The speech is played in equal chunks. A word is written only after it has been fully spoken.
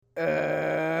I'm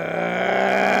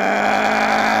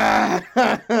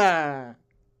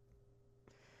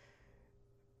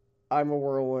a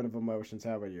whirlwind of emotions.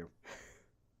 How about you?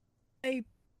 I,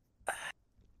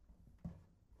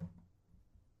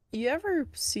 you ever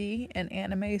see an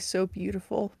anime so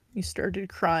beautiful you started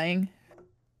crying?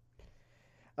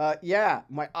 Yeah,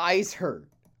 my eyes hurt.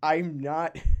 I'm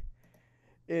not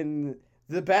in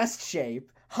the best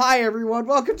shape. Hi, everyone.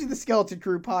 Welcome to the Skeleton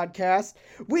Crew podcast.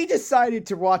 We decided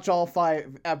to watch all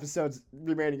 5 episodes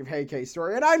remaining of Heike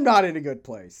story, and I'm not in a good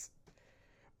place.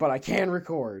 But I can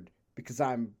record because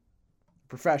I'm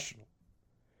professional.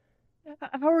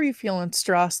 How are you feeling,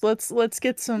 Strauss? Let's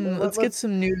get some Let, let's get us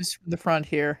some news from the front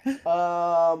here.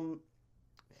 um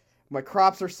my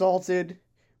crops are salted,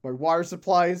 my water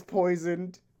supply is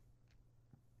poisoned.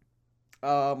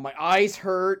 My eyes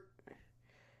hurt.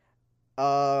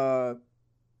 Uh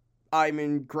I'm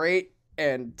in great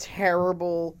and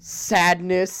terrible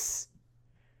sadness.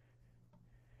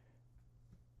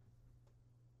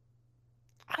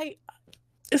 I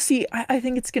see. I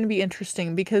think it's going to be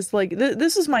interesting because like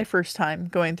this is my first time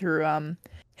going through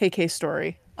Heike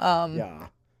story. Yeah.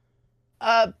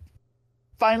 Uh,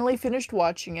 Finally finished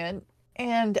watching it,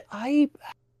 and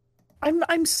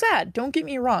I'm sad. Don't get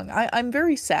me wrong. I'm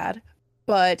very sad,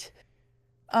 but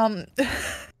um,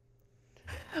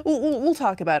 we'll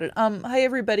talk about it. Hi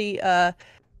everybody.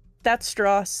 That's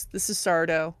Strauss. This is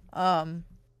Sardo.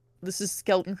 This is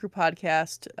Skeleton Crew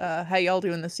podcast. How y'all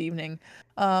doing this evening?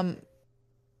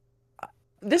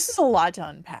 This is a lot to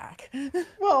unpack.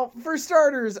 Well, for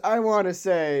starters, I want to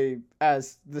say,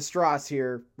 as the Strauss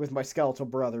here with my skeletal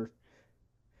brother,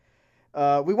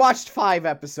 we watched 5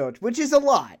 episodes, which is a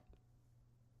lot.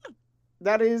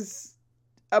 That is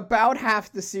about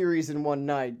half the series in one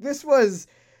night. This was,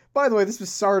 by the way, this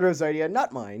was Sardo's idea,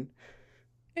 not mine.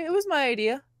 It was my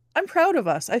idea. I'm proud of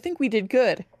us. I think we did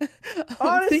good.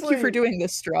 Honestly, thank you for doing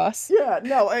this, Strauss. Yeah,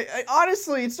 no,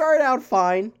 honestly, it started out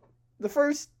fine. The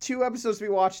first 2 episodes we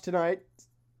watched tonight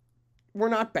were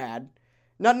not bad.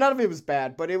 None of it was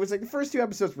bad, but it was like the first 2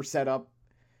 episodes were set up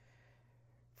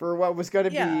for what was going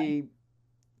to be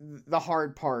the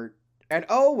hard part. And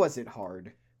oh, was it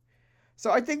hard.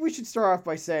 So I think we should start off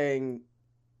by saying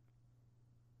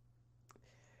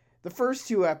the first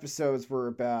 2 episodes were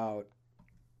about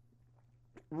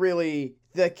really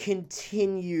the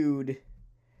continued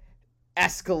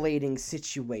escalating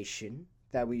situation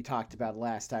that we talked about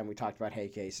last time we talked about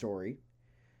Heike's story.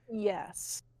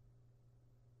 Yes.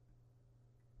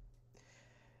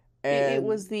 And it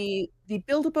was the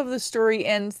buildup of the story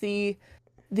and the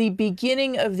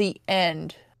beginning of the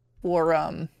end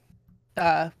for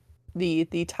the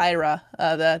Tyra,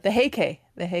 the Heike.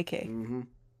 Mm-hmm.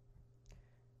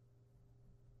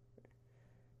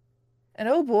 And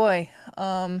oh boy,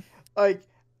 like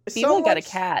Beetle got a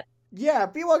cat. Yeah,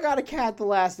 Beetle got a cat the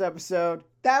last episode.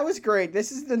 That was great.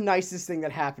 This is the nicest thing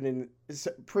that happened in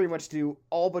pretty much to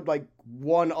all but like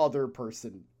one other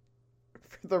person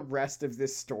for the rest of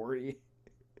this story.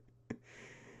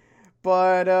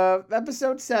 But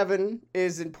episode 7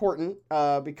 is important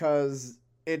because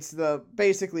it's the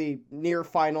basically near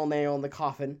final nail in the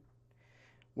coffin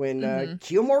when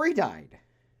Kiyomori died.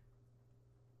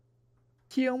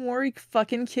 Kiyomori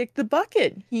fucking kicked the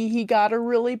bucket. He got a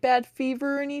really bad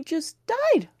fever and he just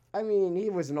died. I mean, he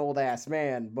was an old-ass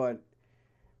man, but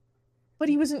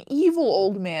he was an evil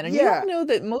old man, and you don't know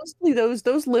that mostly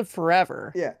those live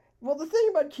forever. Yeah. Well, the thing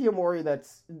about Kiyomori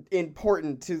that's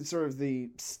important to sort of the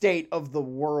state of the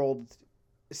world,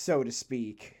 so to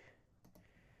speak,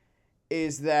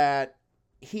 is that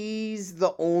he's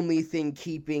the only thing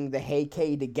keeping the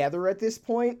Heike together at this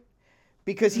point,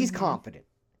 because he's competent.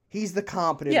 He's the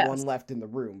competent one left in the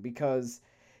room, because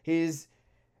his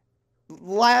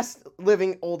last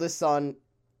living oldest son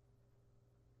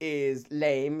is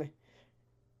lame,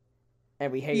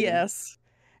 and we hate him.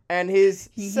 And his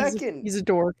second... He's a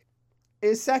dork.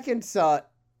 His second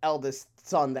eldest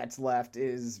son that's left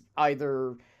is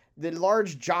either the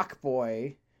large jock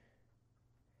boy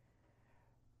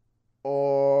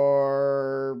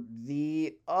or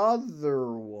the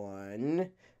other one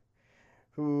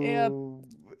who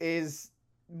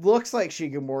looks like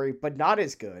Shigemori, but not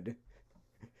as good.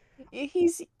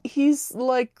 He's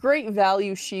like great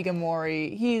value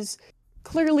Shigemori. He's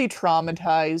clearly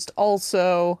traumatized.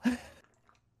 Also,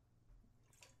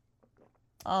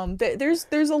 there's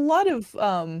a lot of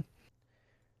undiagnosed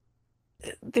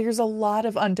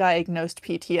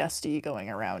PTSD going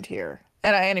around here.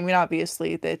 And I mean,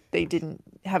 obviously, that they didn't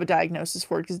have a diagnosis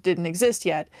for it because it didn't exist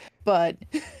yet. But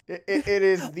it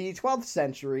is the 12th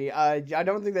century. I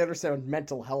don't think they understand what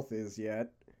mental health is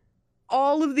yet.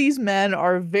 all of these men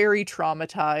are very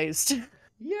traumatized.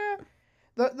 Yeah.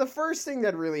 The first thing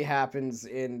that really happens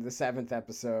in the 7th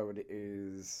episode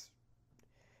is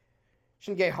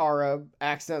Shingehara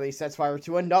accidentally sets fire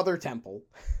to another temple.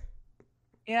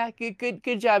 Yeah,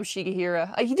 good job,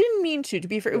 Shigehira. He didn't mean to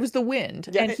be fair. It was the wind,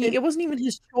 Yeah, and it wasn't even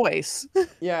his choice.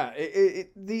 Yeah,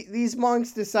 these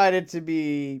monks decided to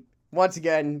be, once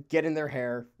again, get in their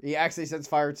hair. He actually sets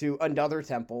fire to another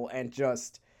temple and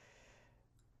just...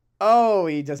 Oh,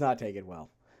 he does not take it well.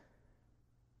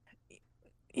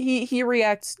 He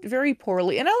reacts very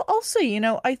poorly. And I'll say, you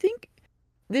know, I think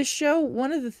this show,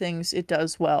 one of the things it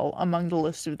does well among the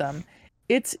list of them,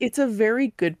 it's a very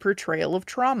good portrayal of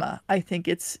trauma. I think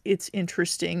it's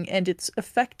interesting and it's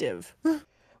effective.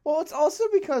 Well, it's also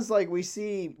because, like, we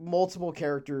see multiple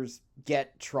characters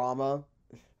get trauma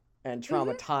and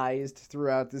traumatized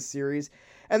throughout this series,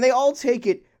 and they all take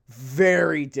it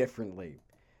very differently.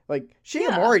 Like,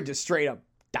 Shigemori just straight up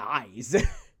dies.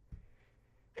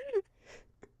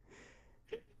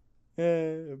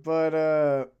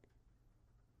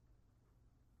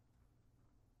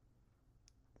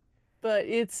 But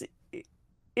it's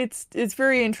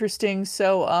very interesting.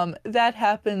 So that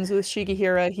happens with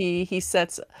Shigehira. He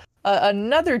sets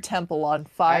another temple on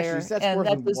fire. Actually, sets more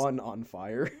than one on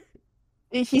fire.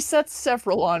 He sets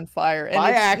several on fire, and by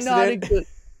it's accident. not a good.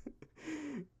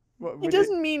 He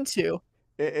doesn't mean to.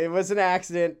 It was an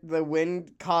accident. The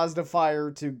wind caused a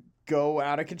fire to go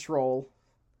out of control.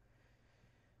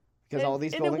 Because all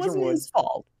these buildings are wood. It wasn't his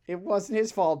fault. It wasn't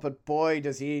his fault, but boy,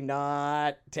 does he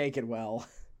not take it well.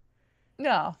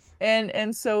 No,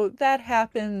 and so that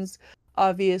happens.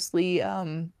 Obviously,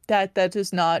 that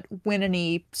does not win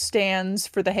any stands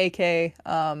for the Heike.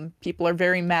 People are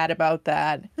very mad about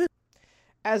that.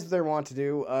 As they want to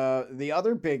do. The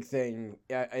other big thing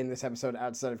in this episode,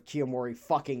 outside of Kiyomori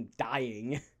fucking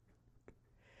dying,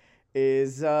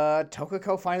 is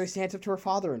Tokiko finally stands up to her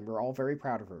father, and we're all very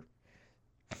proud of her.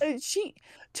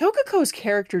 Tokiko's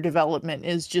character development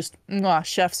is just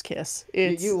chef's kiss.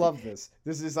 You love this.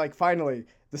 This is like finally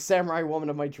the samurai woman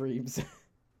of my dreams.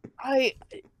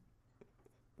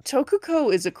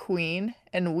 Tokiko is a queen,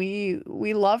 and we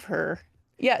love her.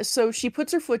 Yeah, so she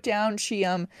puts her foot down. She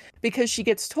because she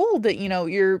gets told that, you know,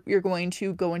 you're going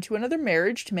to go into another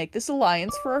marriage to make this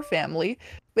alliance for our family,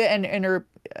 and her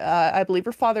I believe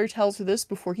her father tells her this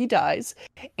before he dies,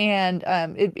 and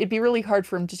it'd be really hard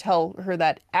for him to tell her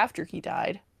that after he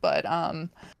died, but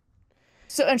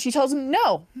so, and she tells him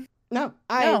no,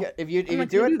 if you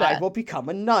do it, I will become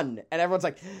a nun, and everyone's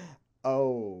like,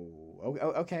 oh,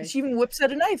 okay. She even whips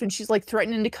out a knife, and she's like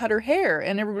threatening to cut her hair,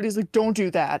 and everybody's like, don't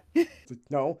do that.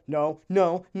 No.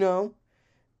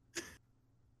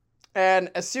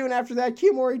 And as soon after that,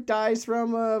 Kiyomori dies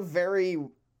from a very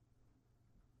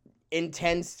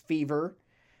intense fever.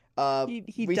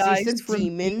 He we dies see some from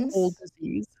demons. Old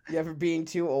disease. Yeah, for being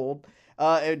too old.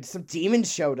 And some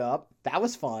demons showed up. That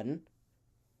was fun.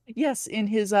 Yes, in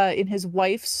his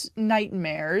wife's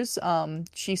nightmares,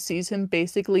 she sees him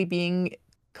basically being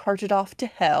carted off to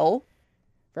hell.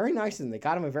 Very nice, and they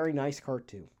got him a very nice cart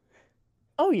too.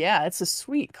 Oh yeah, it's a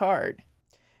sweet cart.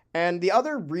 And the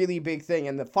other really big thing,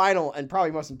 and the final and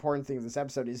probably most important thing of this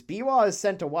episode, is Biwa is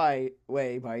sent away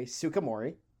by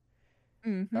Tsukamori.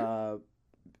 Mm-hmm.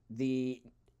 The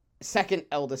second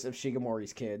eldest of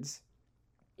Shigemori's kids.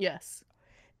 Yes.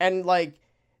 And, like,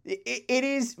 it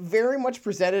is very much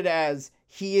presented as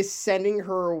he is sending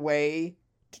her away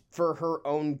for her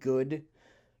own good.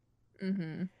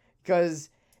 Mm-hmm. Because,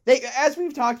 as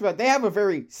we've talked about, they have a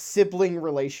very sibling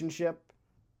relationship.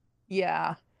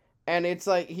 Yeah. And it's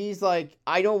like, he's like,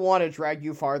 I don't want to drag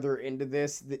you farther into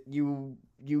this, that you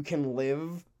can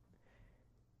live.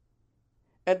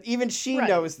 And even she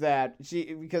knows that,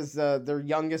 because their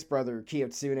youngest brother,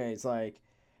 Kiyotsune, is like,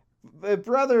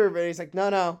 brother, but he's like,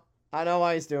 no, I know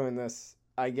why he's doing this.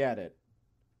 I get it.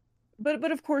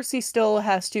 But of course he still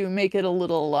has to make it a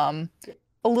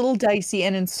little dicey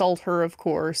and insult her, of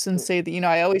course, and say that, you know,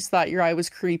 I always thought your eye was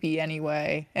creepy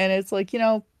anyway. And it's like, you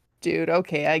know, dude,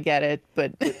 okay, I get it,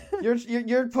 but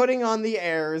you're putting on the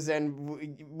airs,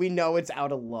 and we know it's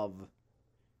out of love.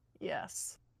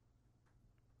 Yes.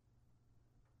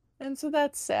 And so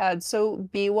that's sad. So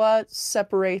Biwa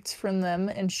separates from them,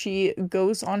 and she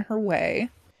goes on her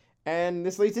way. And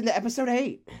this leads into episode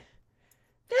 8.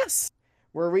 Yes.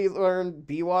 Where we learn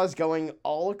Biwa's going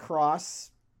all across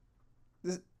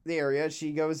the area.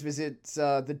 She goes visits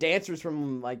the dancers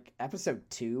from, like, episode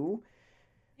 2.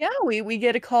 Yeah, we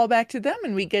get a call back to them,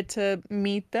 and we get to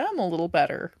meet them a little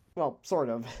better. Well, sort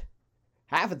of.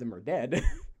 Half of them are dead.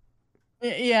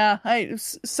 Yeah,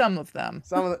 some of them.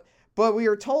 But we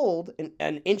are told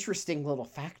an interesting little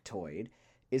factoid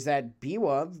is that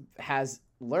Biwa has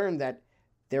learned that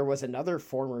there was another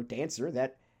former dancer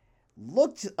that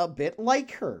looked a bit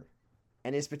like her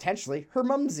and is potentially her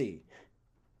mumsy.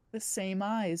 The same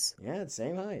eyes. Yeah, the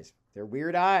same eyes. They're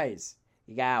weird eyes.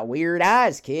 You got weird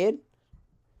eyes, kid.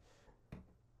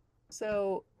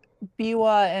 So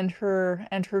Biwa and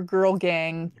her girl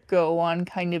gang go on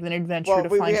kind of an adventure to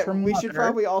find her mother. We should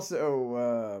probably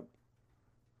also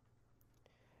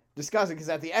discuss it because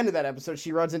at the end of that episode,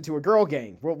 she runs into a girl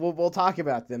gang. We'll talk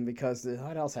about them because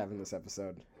what else happened in this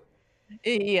episode?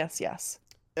 Yes.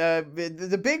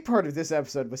 The big part of this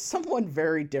episode was someone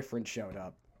very different showed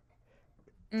up.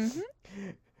 Mm-hmm.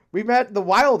 We met the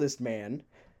wildest man.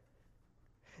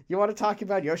 You want to talk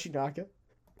about Yoshinaka?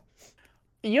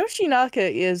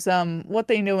 Yoshinaka is what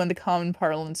they know in the common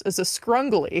parlance as a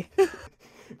scrungly.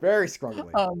 Very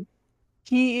scrungly.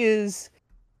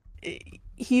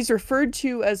 He's referred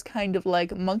to as kind of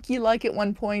like monkey-like at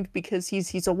one point because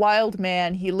he's a wild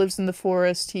man. He lives in the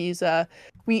forest. We're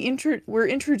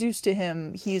introduced to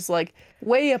him. He's like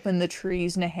way up in the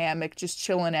trees in a hammock, just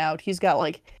chilling out. He's got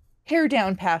like hair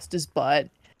down past his butt,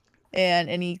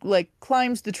 and he like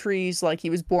climbs the trees like he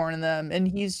was born in them. And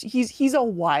he's a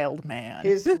wild man.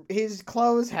 His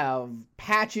clothes have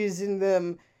patches in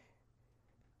them,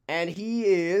 and he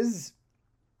is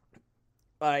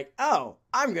like, oh,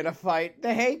 I'm gonna fight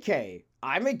the Heike.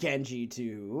 I'm a Genji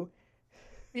too.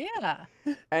 Yeah.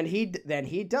 And he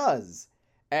does.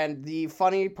 And the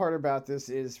funny part about this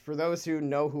is, for those who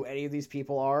know who any of these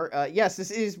people are, yes, this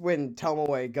is when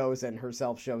Tomoe Gozen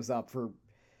herself shows up for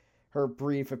her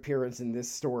brief appearance in this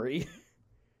story.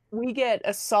 We get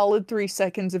a solid 3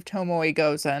 seconds of Tomoe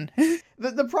Gozen.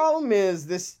 The problem is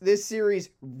this series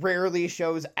rarely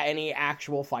shows any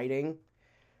actual fighting.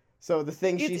 So the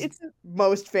thing she's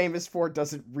most famous for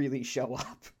doesn't really show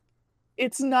up.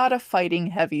 It's not a fighting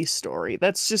heavy story.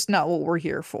 That's just not what we're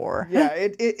here for. Yeah,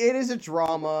 it is a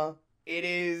drama.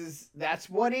 That's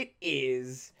what it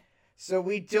is. So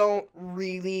we don't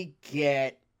really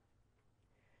get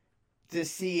to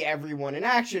see everyone in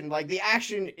action. Like, the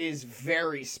action is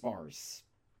very sparse.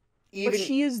 But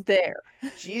she is there.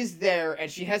 She is there, and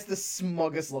she has the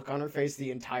smuggest look on her face the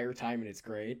entire time, and it's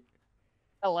great.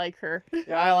 I like her.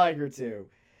 Yeah, I like her too.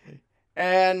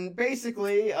 And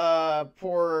basically,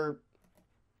 poor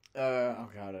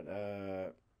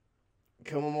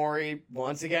Komamori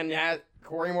once again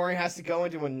Korimori has to go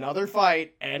into another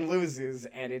fight and loses,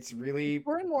 and it's really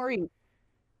Korimori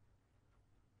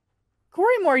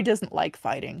doesn't like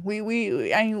fighting.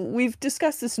 We've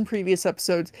discussed this in previous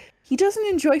episodes. He doesn't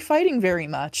enjoy fighting very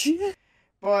much.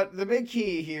 But the big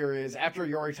key here is, after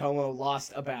Yoritomo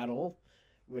lost a battle,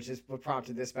 which is what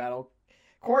prompted this battle,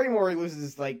 Korimori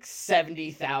loses like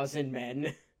 70,000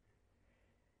 men.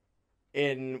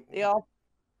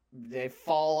 They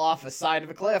fall off a side of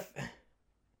a cliff.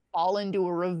 Fall into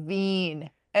a ravine.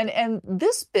 And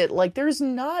this bit, like, there's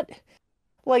not,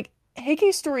 like,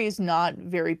 Heike's story is not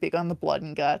very big on the blood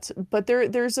and guts, but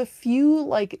there's a few,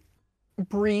 like,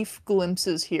 brief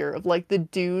glimpses here of, like, the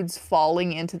dudes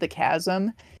falling into the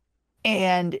chasm,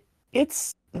 and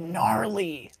it's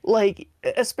gnarly. Like,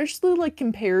 especially, like,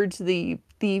 compared to the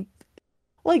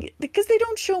like, because they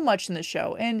don't show much in the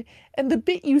show, and the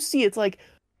bit you see, it's like,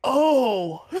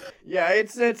 oh! Yeah,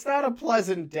 it's not a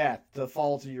pleasant death to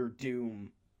fall to your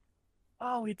doom.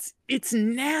 Oh, it's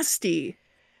nasty.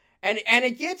 And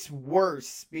it gets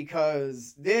worse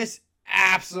because this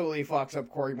absolutely fucks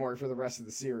up Korimori for the rest of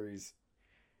the series.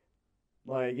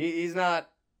 Like, he's not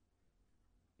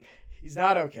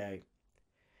okay.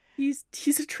 He's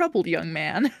a troubled young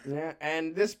man. Yeah,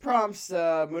 and this prompts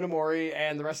Munamori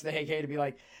and the rest of the Heike to be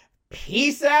like,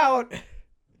 peace out!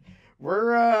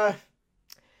 We're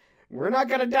not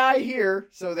gonna die here.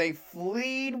 So they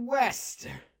fleed west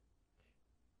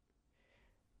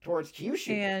towards Kyushu.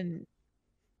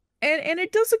 And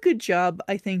it does a good job,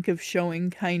 I think, of showing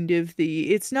kind of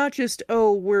it's not just,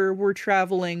 oh, we're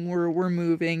traveling, we're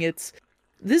moving.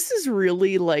 This is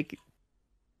really, like,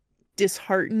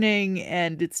 disheartening,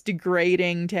 and it's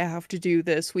degrading to have to do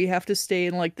this. We have to stay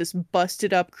in, like, this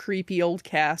busted up, creepy old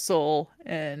castle,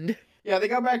 and yeah, they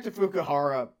go back to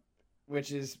Fukuhara,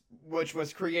 which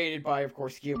was created by, of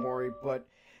course, Kiyomori, but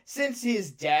since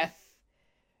his death,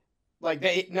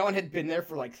 like, no one had been there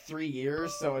for like 3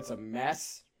 years, so it's a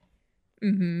mess.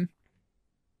 Mm-hmm.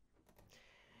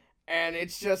 And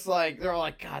it's just like, they're all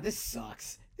like, God, this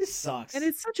sucks. This sucks. And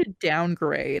it's such a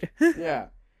downgrade. Yeah.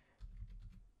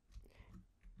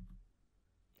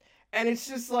 And it's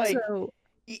just like,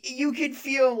 you could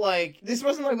feel like, this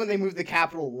wasn't like when they moved the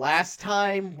capital last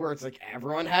time, where it's like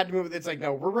everyone had to move. It's like,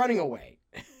 no, we're running away.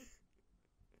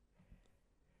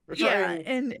 We're Yeah, trying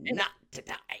and not to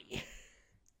die.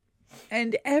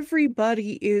 and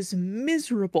everybody is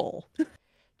miserable.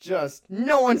 Just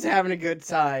no one's having a good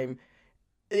time.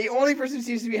 The only person who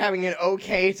seems to be having an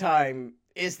okay time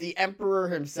is the Emperor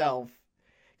himself.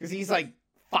 Because he's like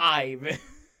 5.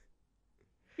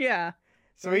 Yeah.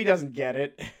 So he doesn't get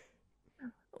it.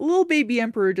 Little baby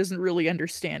emperor doesn't really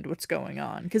understand what's going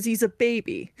on because he's a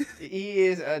baby. He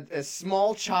is a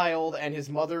small child, and his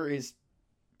mother is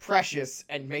precious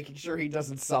and making sure he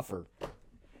doesn't suffer.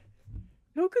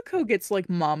 Kokoko gets like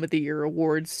Mom of the Year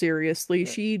award. Seriously,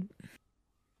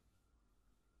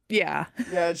 yeah.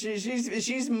 Yeah,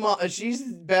 she's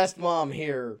best mom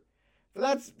here.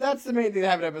 But that's the main thing that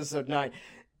happened in episode 9.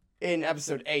 In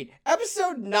episode 8,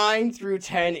 episode 9 through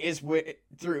 10 is 9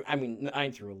 through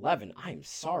 11. I'm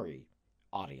sorry,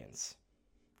 audience,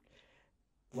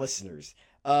 listeners.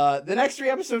 The next 3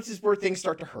 episodes is where things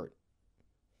start to hurt.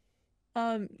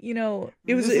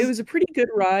 It was a pretty good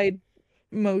ride.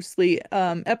 Mostly,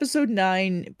 episode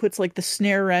 9 puts like the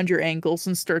snare around your ankles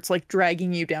and starts like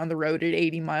dragging you down the road at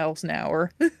 80 miles an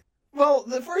hour. Well,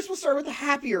 the first we'll start with the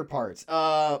happier parts.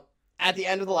 At the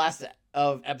end of the last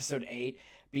of episode 8,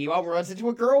 Biwa runs into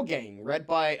a girl gang led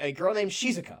by a girl named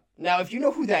Shizuka. Now, if you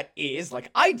know who that is,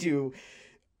 like I do,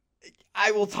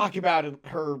 I will talk about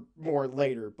her more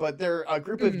later. But they're a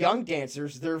group of young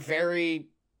dancers. They're very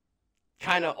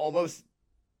kind of almost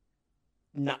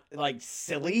not like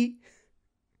silly.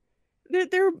 They're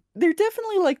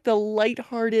definitely like the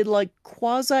lighthearted, like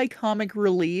quasi-comic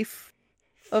relief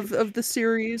of the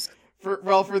series.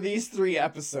 For these 3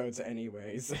 episodes,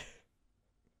 anyways.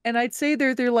 And I'd say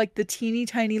they're like the teeny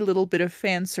tiny little bit of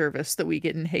fan service that we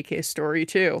get in Heike's story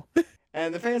too.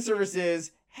 And the fan service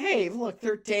is, hey, look,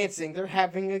 they're dancing, they're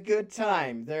having a good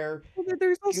time. There's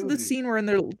also the scene where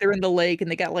they're in the lake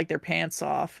and they got like their pants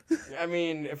off. I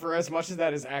mean, for as much as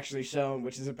that is actually shown,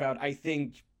 which is about, I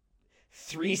think,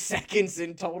 3 seconds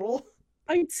in total.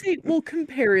 I'd say, well,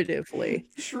 comparatively.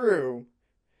 True.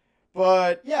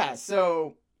 But yeah,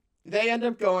 so they end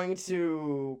up going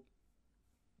to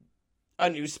a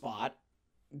new spot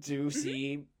to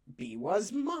see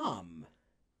Biwa's mom.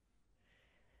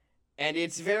 And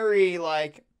it's very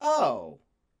like, oh.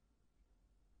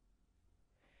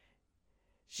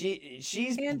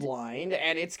 She's blind,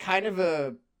 and it's kind of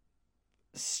a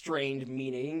strained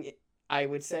meaning, I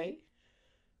would say.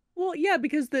 Well, yeah,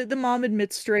 because the mom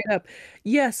admits straight up,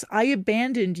 yes, I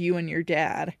abandoned you and your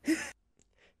dad.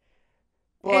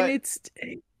 But and it's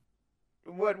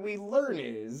what we learn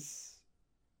is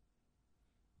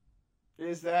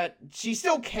that she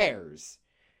still cares.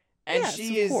 And yes,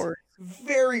 she is course.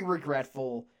 very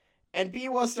regretful. And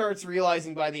Biwa starts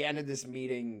realizing by the end of this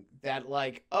meeting that,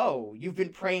 like, oh, you've been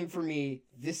praying for me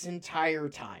this entire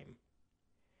time.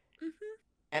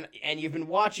 Mm-hmm. And you've been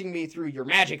watching me through your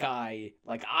magic eye,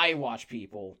 like I watch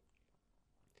people.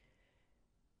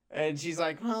 And she's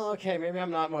like, well, okay, maybe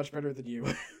I'm not much better than you.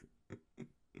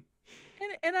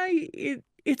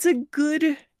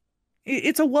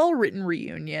 It's a well-written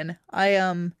reunion.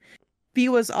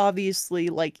 Biwa's obviously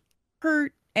like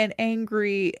hurt and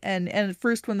angry, and at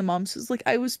first when the mom says like,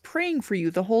 I was praying for you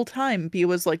the whole time,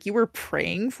 Biwa's like, you were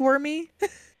praying for me?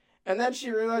 And then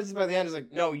she realizes by the end, is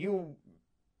like, no, you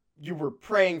were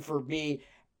praying for me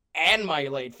and my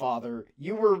late father.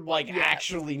 You were like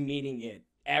actually meaning it.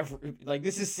 Like,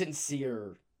 this is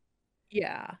sincere.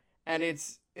 Yeah. And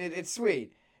it's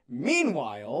sweet.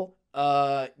 Meanwhile,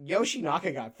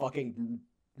 Yoshinaka got fucking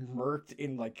murked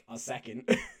in like a second.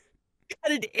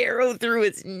 Got an arrow through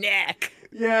his neck.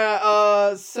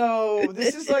 Yeah, so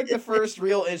this is like the first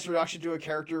real introduction to a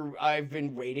character I've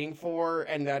been waiting for,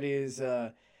 and that is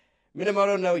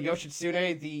Minamoto no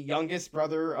Yoshitsune, the youngest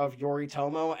brother of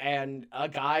Yoritomo, and a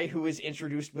guy who is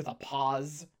introduced with a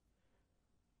pause.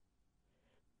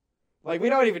 Like, we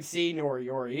don't even see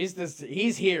Noriyori.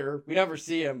 He's here. We never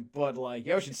see him, but like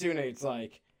Yoshitsune, it's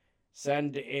like,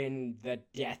 send in the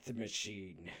death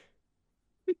machine.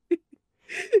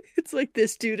 It's like,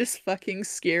 this dude is fucking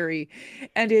scary,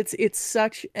 and it's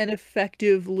such an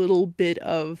effective little bit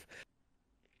of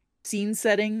scene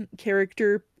setting,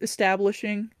 character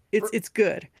establishing. It's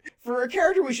good. For a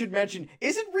character we should mention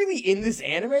isn't really in this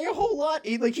anime a whole lot.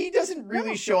 He doesn't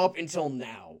really show up until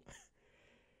now.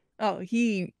 Oh,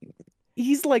 he's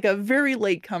like a very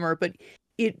late comer, but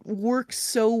it works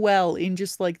so well in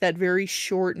just like that very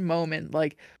short moment.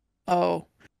 Like, oh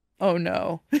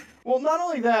no. Well, not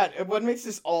only that, what makes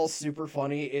this all super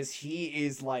funny is he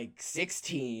is like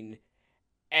 16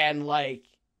 and like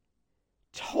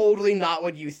totally not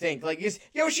what you think. Like,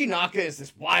 Yoshinaka is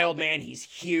this wild man. He's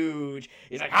huge.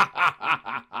 He's like, ha ha ha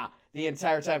ha ha the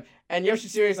entire time. And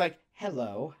Yoshitsune is like,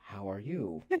 hello, how are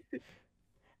you?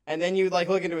 And then you like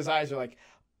look into his eyes, you're like,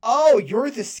 oh, you're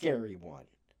the scary one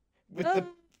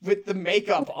with the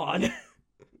makeup on.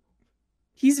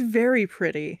 He's very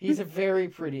pretty. He's a very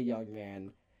pretty young man,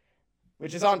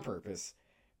 which is on purpose,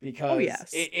 because Oh,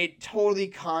 yes. it totally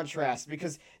contrasts,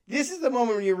 because this is the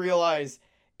moment when you realize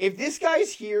if this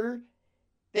guy's here,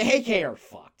 the Heike are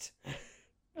fucked.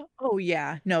 Oh,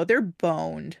 yeah. No, they're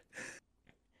boned.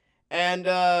 And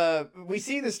we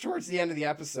see this towards the end of the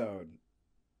episode,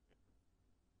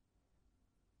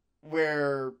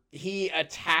 where he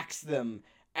attacks them,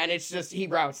 and it's just, he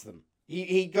routes them.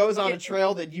 He goes on a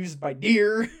trail that's used by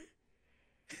deer.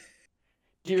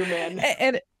 Deer men.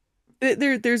 And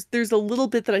there's a little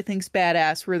bit that I think's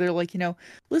badass where they're like,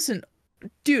 listen,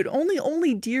 dude,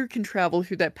 only deer can travel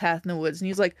through that path in the woods. And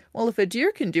he's like, well, if a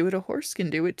deer can do it, a horse can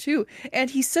do it too. And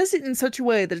he says it in such a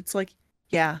way that it's like,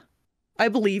 yeah, I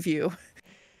believe you.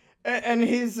 And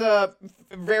his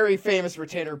very famous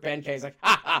retainer, Ben K, is like,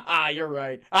 ha ha ha, you're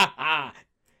right. Ha ha.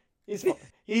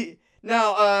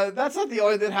 Now, that's not the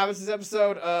only thing that happens this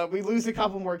episode. We lose a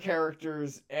couple more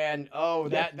characters, and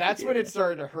that's when it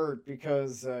started to hurt,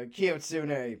 because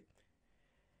Kiyotsune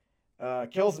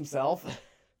kills himself.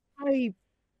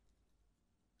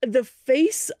 The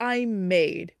face I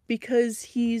made, because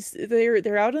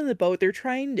they're out on the boat, they're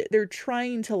trying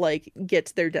to like get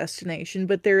to their destination,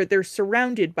 but they're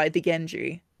surrounded by the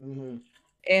Genji. Mm-hmm.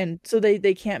 And so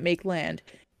they can't make land.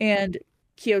 And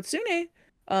Kiyotsune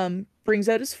brings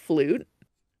out his flute,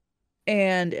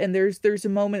 and there's a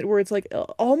moment where it's like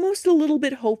almost a little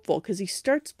bit hopeful, because he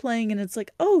starts playing and it's like,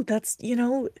 oh, that's,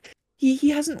 he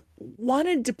hasn't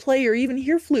wanted to play or even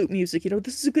hear flute music,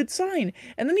 this is a good sign.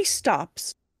 And then he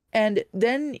stops, and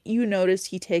then you notice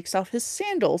he takes off his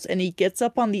sandals and he gets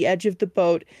up on the edge of the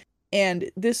boat,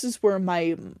 and this is where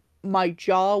my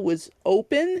jaw was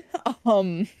open.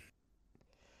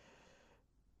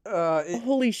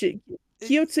 Holy shit.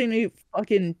 Kiyotsune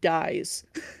fucking dies.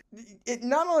 It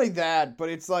not only that, but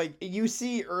it's like you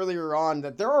see earlier on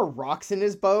that there are rocks in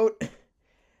his boat.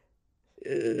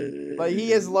 Like he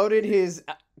has loaded his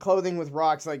clothing with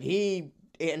rocks. Like he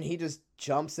just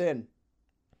jumps in.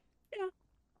 Yeah.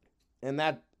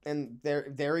 And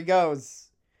there he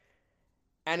goes.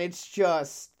 And it's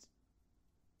just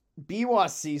Biwa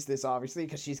sees this obviously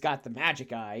because she's got the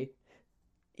magic eye.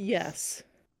 Yes.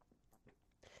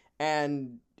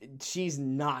 And she's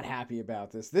not happy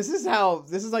about this. This is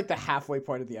like the halfway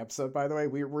point of the episode, by the way.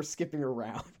 We're skipping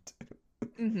around.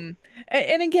 Mm-hmm.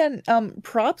 And again,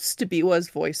 props to Biwa's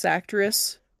voice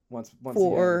actress. Once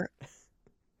for again.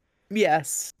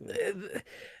 Yes.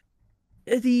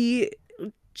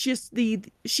 She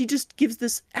just gives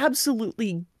this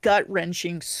absolutely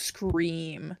gut-wrenching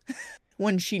scream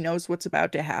when she knows what's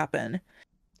about to happen.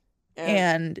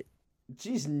 And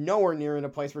she's nowhere near in a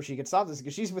place where she could stop this,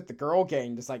 because she's with the girl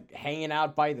gang just like hanging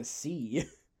out by the sea.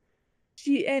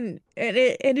 And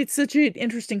it's such an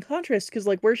interesting contrast, because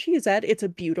like where she is at, it's a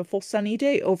beautiful sunny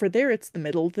day. Over there, it's the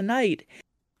middle of the night.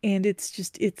 And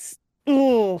it's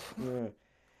oh. Yeah.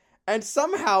 And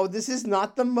somehow this is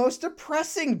not the most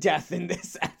depressing death in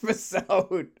this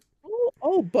episode.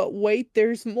 Oh, but wait,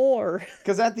 there's more.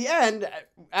 Because at the end,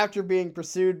 after being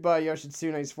pursued by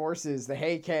Yoshitsune's forces, the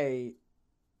Heike,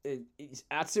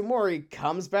 Atsumori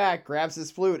comes back, grabs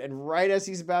his flute, and right as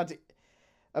he's about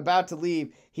to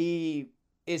leave, he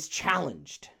is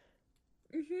challenged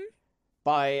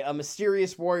by a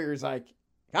mysterious warrior who's like,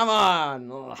 come on,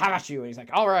 how about you? And he's like,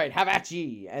 all right, have at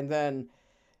ye. And then,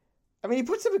 I mean, he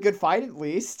puts up a good fight at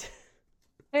least.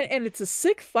 And it's a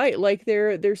sick fight. Like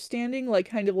they're standing like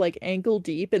kind of like ankle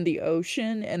deep in the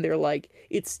ocean, and they're like,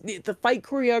 the fight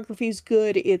choreography is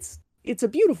good. It's a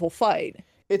beautiful fight.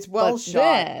 It's well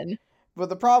shot. But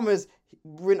the problem is,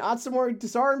 when Atsumori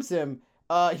disarms him,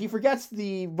 he forgets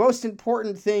the most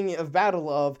important thing of battle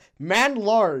of man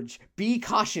large, be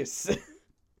cautious.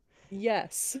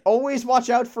 Yes. Always watch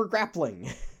out for grappling.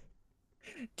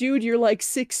 Dude, you're like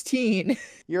 16.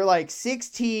 You're like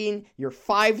 16, you're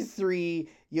 5'3",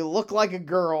 you look like a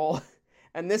girl,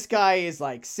 and this guy is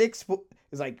like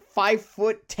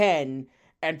 5'10",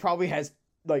 and probably has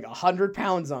like 100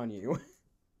 pounds on you.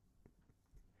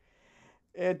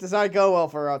 It does not go well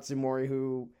for Atsumori,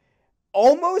 who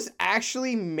almost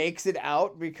actually makes it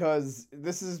out, because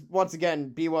this is, once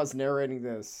again, Biwa's narrating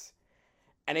this.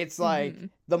 And it's like,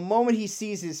 the moment he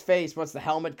sees his face, once the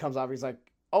helmet comes off, he's like,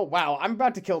 oh wow, I'm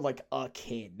about to kill like a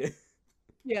kid.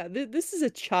 Yeah, this is a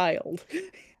child.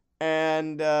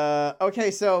 And,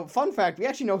 okay, so, fun fact, we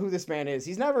actually know who this man is.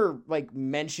 He's never, like,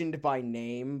 mentioned by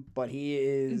name, but he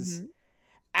is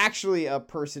actually a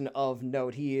person of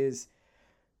note. He is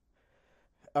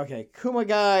Okay,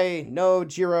 Kumagai no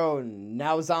Jiro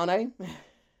Naozane.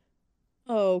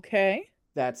 Okay.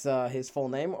 That's his full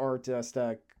name, or just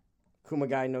Kumagai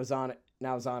Naozane.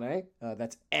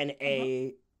 That's Uh-huh.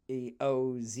 Naozane.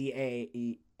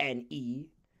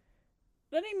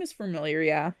 The name is familiar,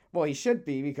 yeah. Well, he should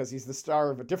be because he's the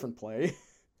star of a different play.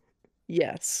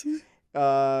 Yes.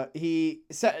 He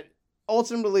said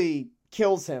ultimately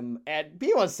kills him, and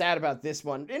Biwa's sad about this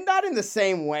one, and not in the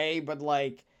same way, but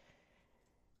like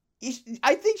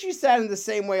I think she's sad in the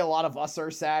same way a lot of us are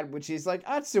sad, which is like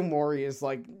Atsumori is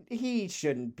like he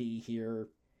shouldn't be here.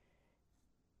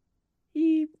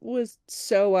 He was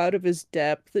so out of his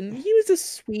depth, and he was a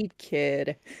sweet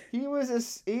kid. He was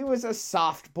a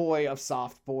soft boy of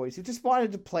soft boys who just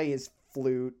wanted to play his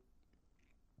flute.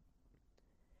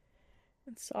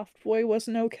 And Soft Boy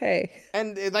wasn't okay.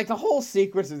 And like the whole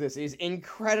sequence of this is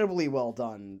incredibly well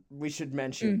done. We should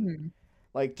mention, Hmm.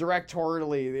 like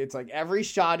directorially, it's like every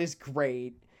shot is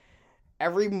great,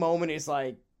 every moment is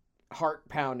like heart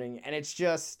pounding, and it's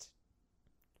just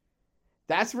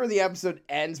that's where the episode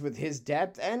ends with his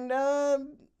death. And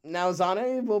now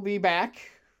Zane will be back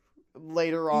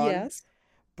later on, Yes.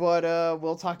 but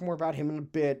we'll talk more about him in a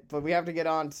bit. But we have to get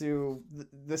on to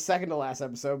the second to last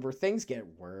episode where things get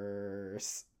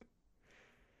worse.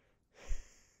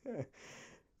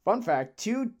 Fun fact: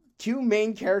 two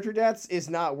main character deaths is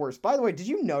not worse. By the way, did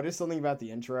you notice something about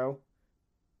the intro?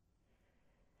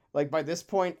 Like by this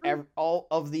point, all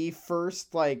of the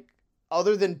first like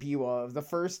other than Biwa, of the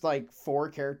first like four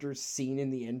characters seen in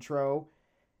the intro,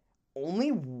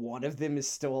 only one of them is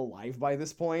still alive by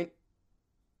this point.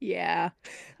 Yeah.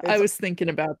 I It's was thinking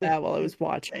about that while I was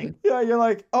watching. yeah, you're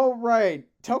like, oh right,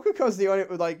 Tokuko's the only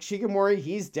like Shigemori,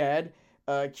 he's dead.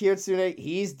 Kiyotsune,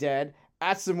 he's dead.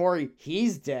 Atsumori,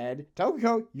 he's dead.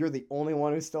 Tokuko, you're the only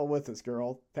one who's still with us,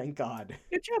 girl. Thank God.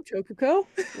 Good job, Chococo.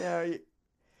 Yeah.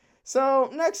 So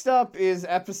next up is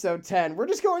episode 10. We're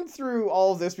just going through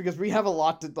all of this because we have a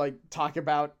lot to like talk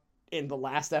about in the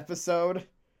last episode.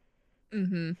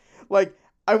 Hmm. Like,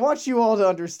 I want you all to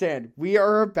understand, we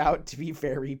are about to be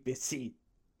very busy.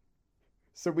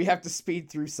 So we have to speed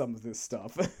through some of this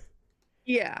stuff.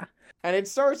 Yeah. And it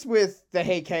starts with the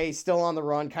Heike still on the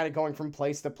run, kind of going from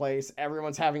place to place.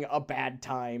 Everyone's having a bad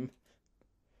time.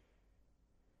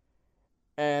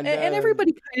 And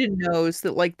everybody kind of knows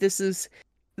that like this is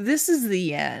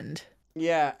the end.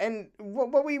 yeah, and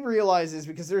what we realize is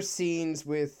because there's scenes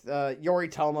with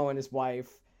Yoritomo and his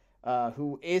wife,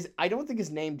 who is I don't think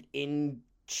is named in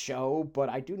show, but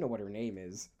I do know what her name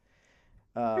is.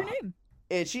 Her Uh,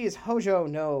 name. she is Hojo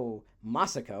no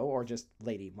Masako, or just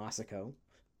Lady Masako.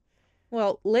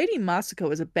 Well, Lady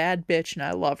Masako is a bad bitch and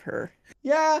I love her.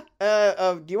 Yeah.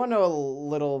 Do you want to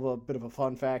know a bit of a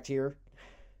fun fact here?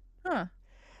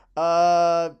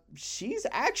 Huh. She's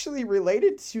actually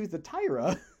related to the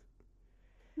Taira.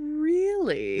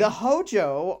 Really? The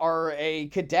Hojo are a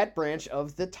cadet branch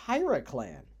of the Taira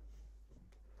clan.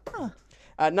 Huh.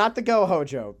 Not the Go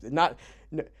Hojo. Not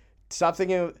stop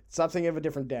thinking of a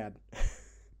different dad.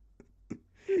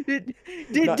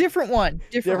 Not- Different one.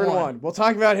 Different one. one. We'll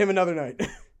talk about him another night.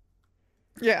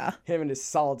 Yeah. Him and his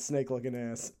solid snake looking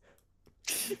ass.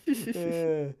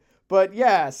 But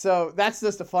yeah, so that's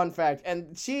just a fun fact.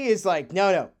 And she is like,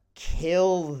 no,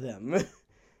 kill them.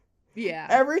 Yeah.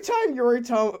 Every time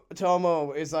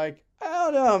Yoritomo is like, I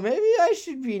don't know, maybe I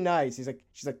should be nice. She's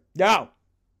like, no.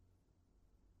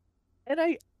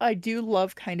 And I do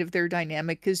love kind of their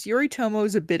dynamic because Yoritomo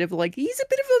is a bit of like he's a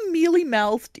bit of a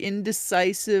mealy-mouthed,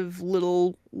 indecisive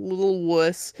little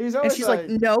wuss. He's And always she's like,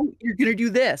 no, you're gonna do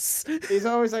this. he's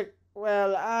always like,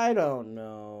 well, I don't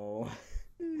know.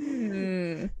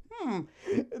 Hmm.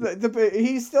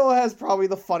 He still has probably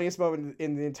the funniest moment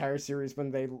in the entire series when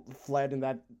they fled in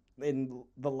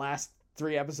the last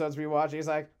 3 episodes we watched. He's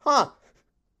like, huh.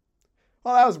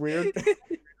 Well, that was weird.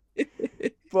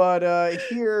 But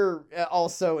here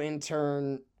also in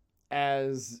turn,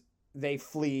 as they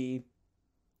flee,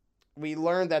 we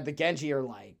learn that the Genji are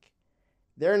like,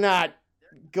 they're not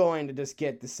going to just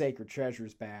get the sacred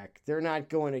treasures back. They're not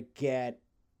going to get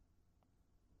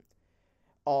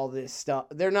all this stuff.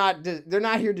 They're not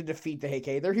here to defeat the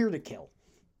Heike. They're here to kill.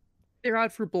 They're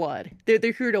out for blood. They're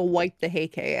here to wipe the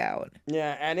Heike out.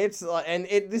 Yeah, and this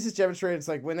is demonstrated. It's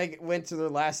like when they went to their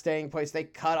last staying place, they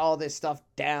cut all this stuff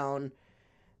down.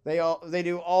 They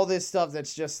do all this stuff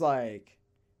that's just like,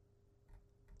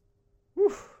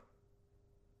 whew.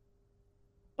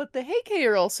 But the Heike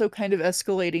are also kind of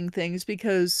escalating things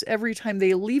because every time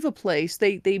they leave a place,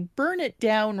 they burn it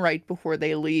down right before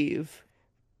they leave.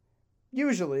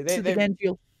 Usually So the Genji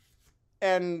will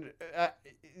and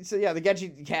so yeah, the Genji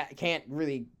can't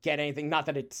really get anything. Not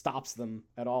that it stops them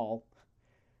at all.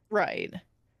 Right.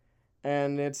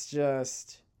 And it's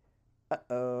just,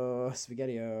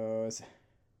 SpaghettiOs.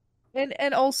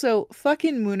 And also,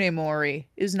 fucking Munemori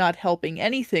is not helping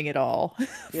anything at all.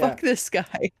 Yeah. Fuck this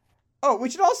guy. Oh,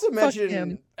 we should also Fuck him.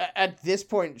 mention at this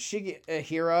point,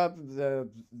 Hira,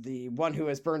 the one who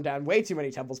has burned down way too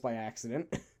many temples by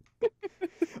accident,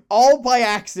 all by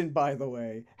accident, by the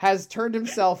way, has turned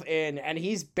himself in, and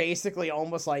he's basically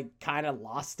almost like kind of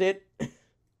lost it.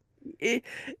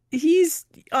 He's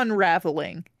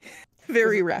unraveling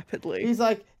very rapidly. He's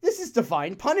like, this is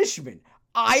divine punishment.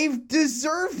 I've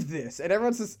deserved this, and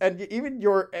everyone's just, and even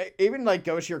like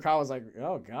Goshi Urakawa was like,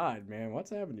 oh god, man,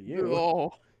 what's happened to you?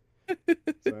 Oh.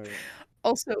 So,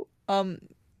 Also,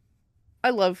 I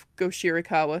love Go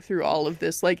Shirakawa through all of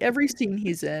this. Like every scene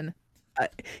he's in,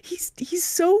 he's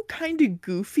so kind of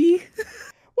goofy.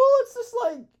 well, it's just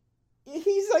like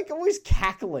he's like always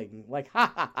cackling, like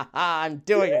ha ha ha ha, I'm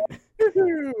doing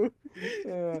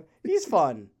it. He's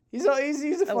fun. He's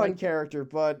a fun character,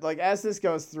 but like as this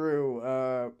goes through,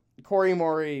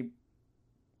 Korimori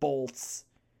bolts.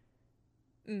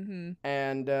 Mm-hmm.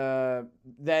 And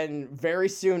then very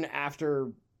soon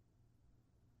after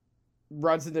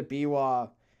runs into Biwa,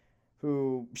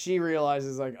 who she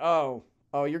realizes like, oh,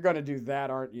 you're gonna do that,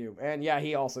 aren't you? And yeah,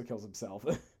 he also kills himself.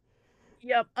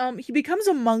 Yep. He becomes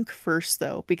a monk first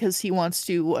though, because he wants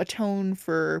to atone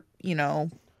for,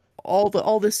 all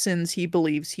the sins he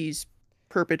believes he's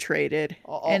perpetrated,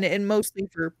 and mostly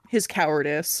for his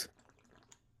cowardice.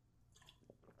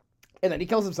 And then he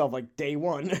kills himself like day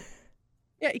one.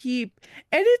 Yeah,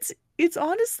 and it's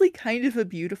honestly kind of a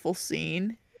beautiful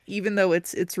scene, even though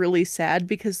it's really sad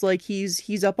because like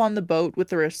he's up on the boat with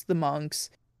the rest of the monks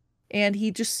and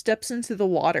he just steps into the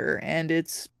water and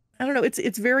it's I don't know,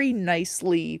 it's very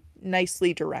nicely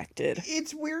directed.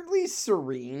 It's weirdly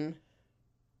serene.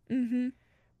 Mm-hmm.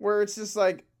 Where it's just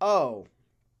like, oh,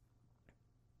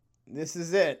 this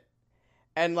is it.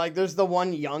 And like there's the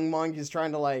one young monk who's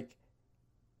trying to like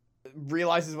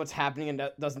realizes what's happening and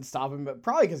doesn't stop him, but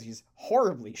probably because he's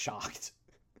horribly shocked.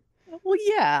 Well,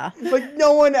 yeah. Like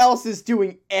no one else is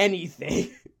doing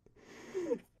anything.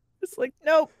 It's like,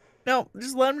 nope,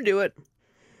 just let him do it.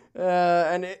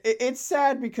 And it's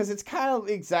sad because it's kind of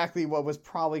exactly what was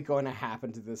probably going to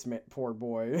happen to this poor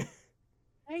boy.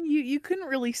 And you couldn't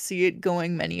really see it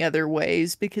going many other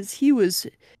ways because he was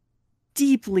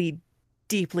deeply,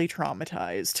 deeply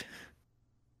traumatized.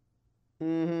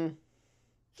 Mm-hmm.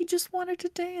 He just wanted to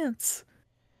dance.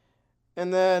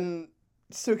 And then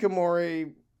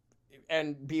Tsukumori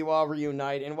and Biwa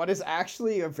reunite in what is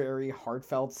actually a very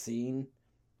heartfelt scene.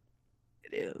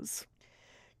 It is.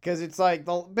 Because it's like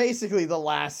basically the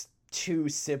last two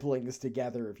siblings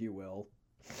together, if you will.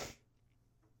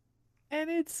 And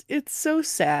it's so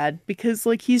sad because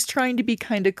like he's trying to be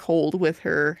kind of cold with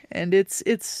her and it's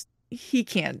he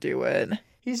can't do it.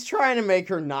 He's trying to make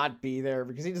her not be there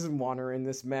because he doesn't want her in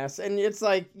this mess. And it's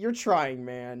like, you're trying,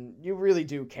 man. You really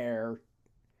do care.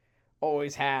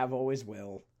 Always have, always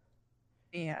will.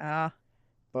 Yeah.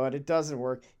 But it doesn't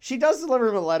work. She does deliver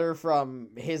him a letter from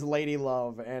his lady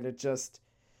love, and it just...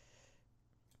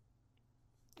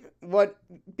 What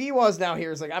Biwa's now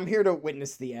here is like, I'm here to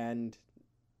witness the end.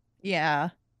 Yeah.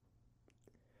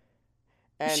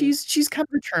 And she's come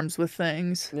to terms with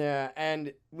things. Yeah,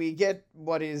 and we get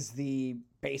what is the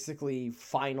basically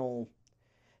final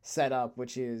setup,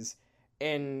 which is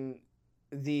on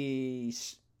the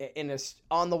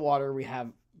water we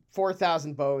have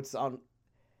 4,000 boats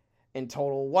in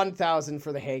total, 1,000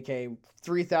 for the Heike,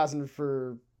 3,000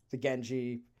 for the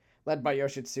Genji, led by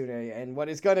Yoshitsune, and what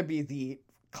is going to be the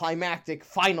climactic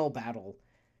final battle.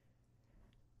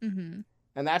 Mm-hmm.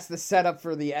 And that's the setup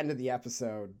for the end of the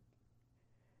episode.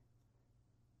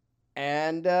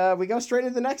 And we go straight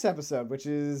into the next episode, which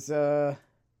is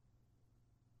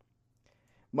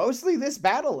mostly this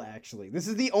battle, actually. This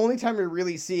is the only time we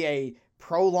really see a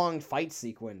prolonged fight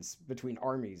sequence between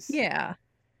armies. Yeah.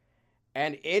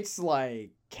 And it's,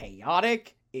 like,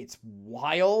 chaotic, it's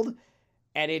wild,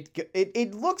 and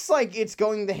it looks like it's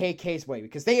going the Heike's way,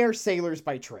 because they are sailors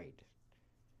by trade.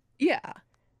 Yeah.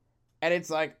 And it's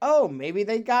like, oh, maybe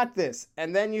they got this.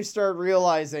 And then you start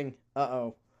realizing,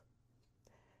 uh-oh.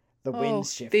 The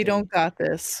wind's shifting. They don't got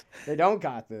this. They don't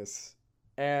got this.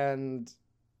 And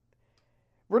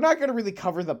we're not going to really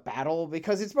cover the battle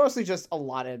because it's mostly just a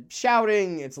lot of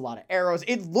shouting. It's a lot of arrows.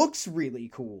 It looks really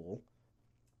cool.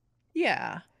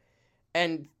 Yeah.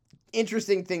 And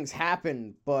interesting things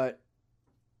happen, but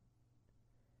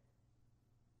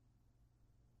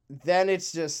then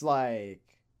it's just like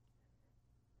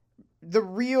the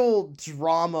real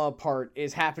drama part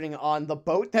is happening on the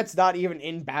boat that's not even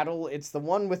in battle. It's the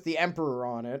one with the Emperor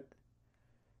on it.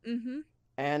 Mm-hmm.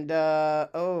 And,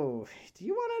 oh, do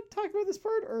you want to talk about this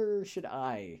part, or should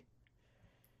I?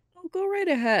 Oh, go right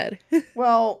ahead.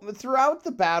 Well, throughout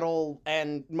the battle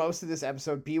and most of this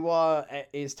episode, Biwa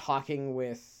is talking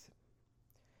with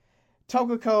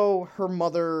Tokiko, her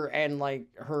mother, and, like,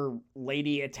 her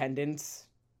lady attendants.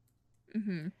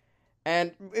 Mm-hmm.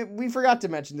 And we forgot to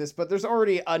mention this, but there's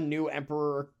already a new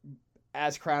emperor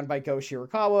as crowned by Go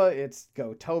Shirakawa. It's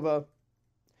Go Toba.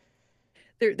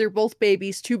 They're both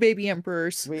babies, 2 baby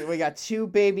emperors. We got 2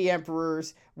 baby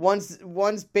emperors.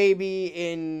 One's baby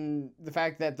in the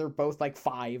fact that they're both like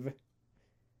 5 or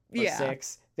Yeah.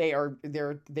 6. They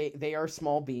are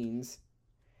small beings.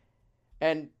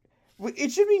 And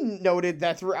it should be noted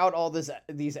that throughout all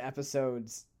these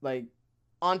episodes, like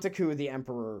Antaku the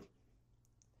Emperor,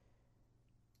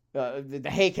 the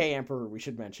Heike Emperor, we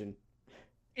should mention,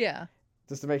 Yeah.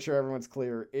 just to make sure everyone's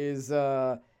clear, is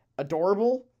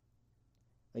adorable.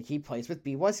 Like, he plays with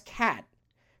Biwa's cat,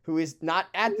 who is not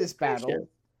at this battle.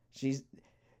 He's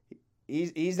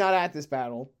not at this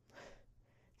battle.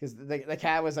 Because the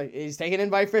cat was like, he's taken in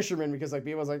by fishermen because like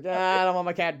Biwa's like, I don't want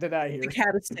my cat to die here. The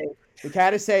cat is safe. The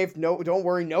cat is safe. No, don't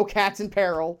worry, no cat's in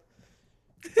peril.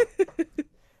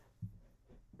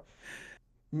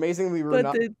 Amazingly, we're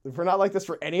not like this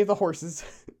for any of the horses.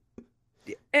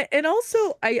 And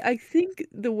also, I think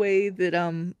the way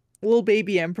that little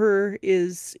baby emperor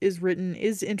is written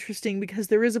is interesting, because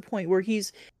there is a point where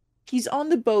he's on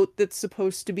the boat that's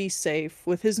supposed to be safe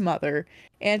with his mother,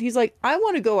 and he's like, I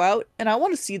want to go out and I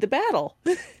want to see the battle.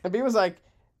 And B was like,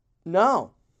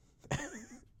 no.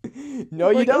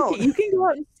 No, like, you don't. Okay, you can go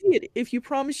out and see it if you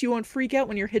promise you won't freak out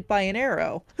when you're hit by an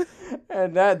arrow.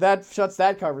 And that shuts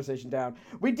that conversation down.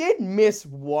 We did miss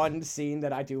one scene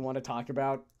that I do want to talk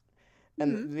about.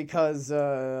 And because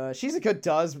Shizuka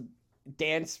does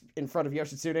dance in front of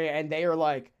Yoshitsune, and they are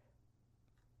like,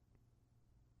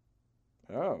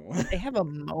 oh. They have a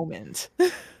moment.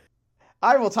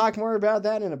 I will talk more about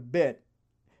that in a bit.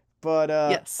 But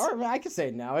yes. Or I can say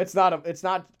it now. It's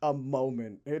not a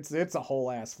moment. It's a whole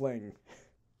ass fling.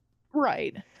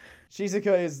 Right.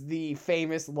 Shizuka is the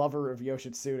famous lover of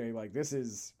Yoshitsune. Like, this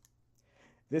is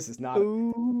not.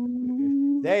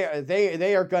 Ooh.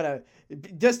 They are gonna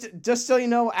just so you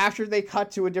know, after they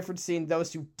cut to a different scene, those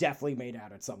two definitely made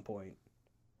out at some point.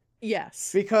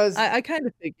 Yes. Because I kind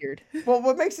of figured. Well,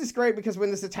 what makes this great, because when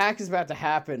this attack is about to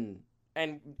happen,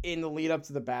 and in the lead up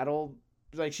to the battle,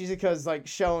 like, Shizuka's like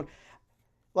shown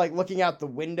like looking out the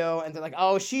window, and they're like,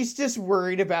 oh, she's just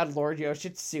worried about Lord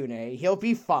Yoshitsune. He'll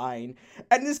be fine.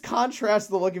 And this contrasts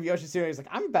the look of Yoshitsune. He's like,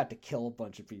 I'm about to kill a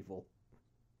bunch of people.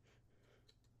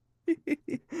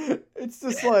 It's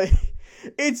just like,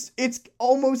 it's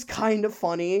almost kind of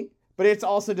funny, but it's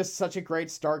also just such a great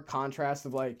stark contrast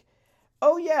of like,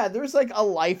 oh yeah, there's like a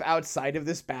life outside of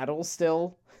this battle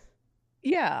still.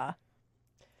 Yeah.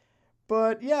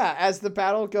 But yeah, as the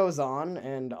battle goes on,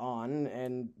 and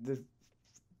the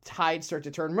tides start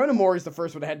to turn, Monomori's the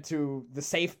first one to head to the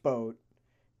safe boat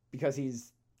because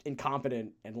he's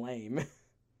incompetent and lame.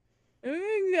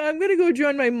 I'm gonna go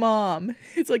join my mom.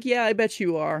 It's like, yeah, I bet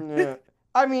you are. Yeah.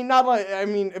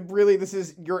 Really,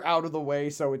 you're out of the way,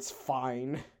 so it's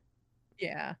fine.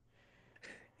 Yeah.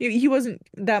 He wasn't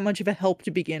that much of a help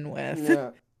to begin with.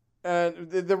 Yeah.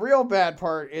 The real bad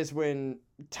part is when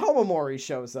Tomomori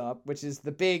shows up, which is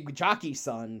the big jockey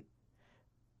son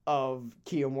of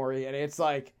Kiyomori, and it's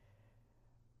like,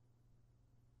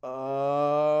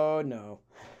 oh no.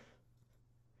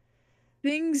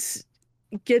 Things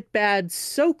get bad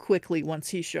so quickly once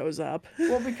he shows up.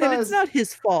 Well, because... And it's not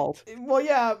his fault. Well,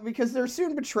 yeah, because they're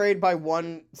soon betrayed by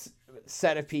one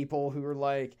set of people who are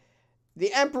like,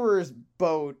 the Emperor's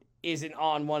boat isn't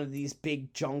on one of these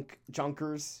big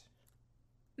junkers.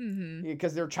 Mm-hmm.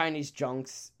 Because there are Chinese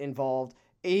junks involved.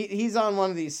 He's on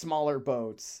one of these smaller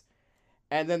boats.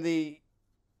 And then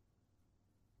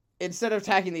instead of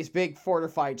attacking these big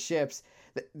fortified ships,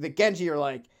 the Genji are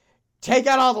like, take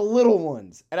out all the little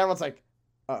ones. And everyone's like,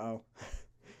 uh-oh.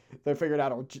 They figured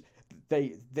out,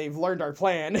 they've learned our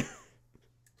plan.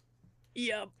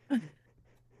 Yep.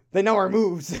 They know our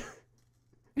moves.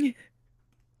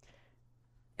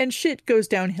 And shit goes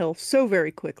downhill so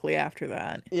very quickly after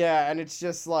that. Yeah, and it's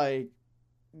just like,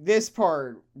 this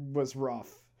part was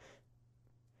rough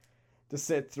to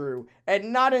sit through.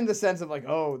 And not in the sense of like,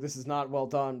 oh, this is not well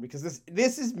done, because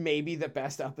this is maybe the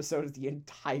best episode of the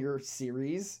entire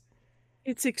series.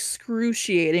 It's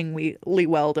excruciatingly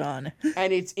well done.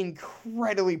 And it's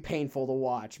incredibly painful to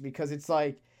watch, because it's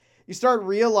like, you start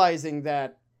realizing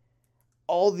that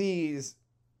all these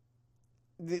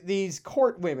these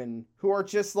court women who are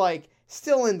just like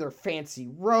still in their fancy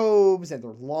robes and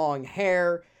their long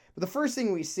hair. But the first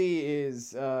thing we see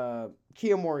is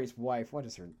Kiyomori's wife. What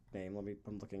is her name?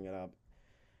 I'm looking it up.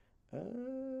 Oh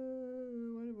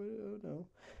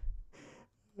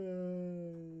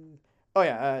no. Oh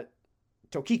yeah,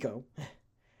 Tokiko.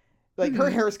 Like her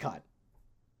hair's cut.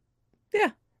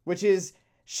 Yeah. Which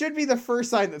should be the first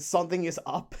sign that something is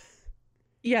up.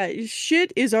 Yeah,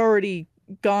 shit is already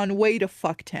gone way to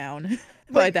fucktown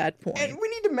by that point. And we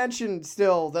need to mention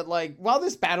still that, like, while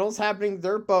this battle's happening,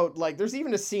 their boat, like, there's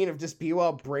even a scene of just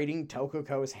Biwa braiding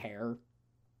Tokuko's hair.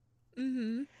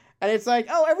 Mm-hmm. And it's like,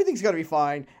 oh, everything's gonna be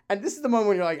fine. And this is the moment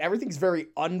when you're like, everything's very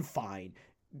unfine.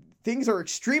 Things are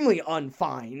extremely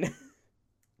unfine.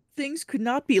 Things could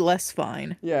not be less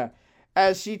fine. Yeah.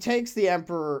 As she takes the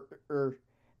Emperor,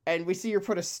 and we see her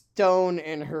put a stone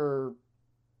in her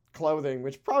clothing,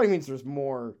 which probably means there's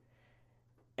more.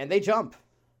 And they jump.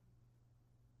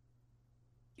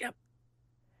 Yep.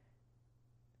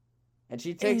 And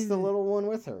she takes the little one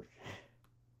with her.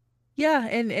 Yeah,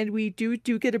 and we do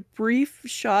get a brief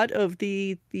shot of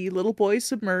the little boy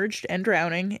submerged and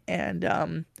drowning,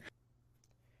 and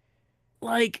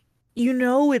like, you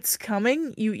know it's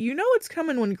coming. You know it's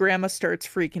coming when Grandma starts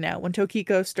freaking out, when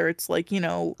Tokiko starts, like,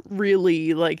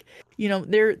 really, like,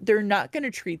 they're not going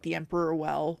to treat the Emperor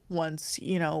well once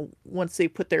they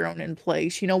put their own in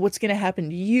place. What's going to happen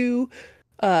to you?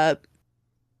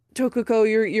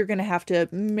 Tokiko, you're going to have to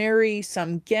marry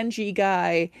some Genji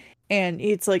guy. And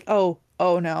it's like, oh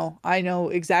no, I know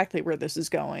exactly where this is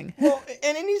going. Well,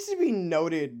 and it needs to be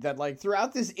noted that, like,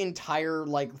 throughout this entire,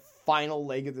 like, final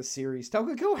leg of the series,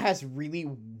 Tokiko has really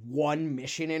one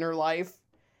mission in her life,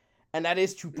 and that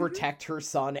is to protect her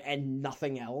son and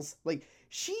nothing else. Like,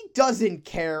 she doesn't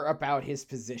care about his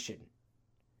position.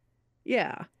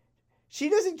 Yeah. She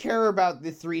doesn't care about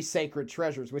the 3 sacred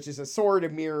treasures, which is a sword, a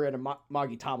mirror, and a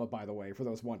Magitama, by the way, for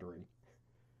those wondering.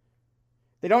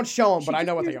 They don't show them, but I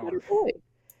know what they are.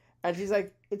 And she's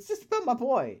like, it's just about my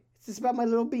boy. It's just about my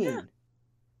little bean. Yeah.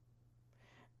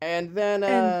 And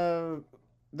then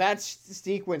that's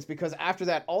sequence, because after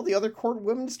that, all the other court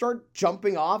women start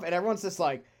jumping off, and everyone's just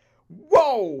like,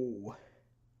 whoa!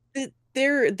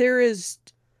 There is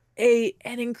an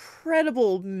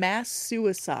incredible mass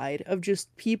suicide of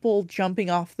just people jumping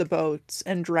off the boats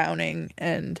and drowning,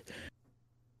 and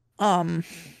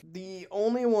the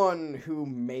only one who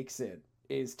makes it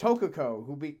is Tokiko,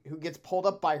 who gets pulled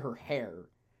up by her hair.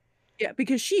 Yeah,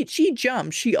 because she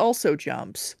jumps. She also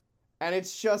jumps. And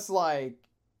it's just like,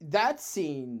 that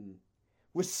scene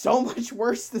was so much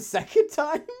worse the second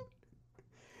time.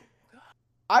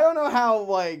 I don't know how,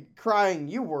 like, crying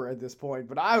you were at this point,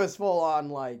 but I was full on,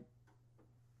 like,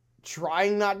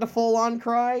 trying not to full on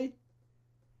cry.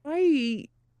 I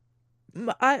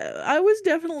was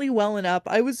definitely welling up.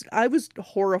 I was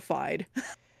horrified.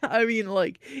 I mean,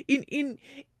 like,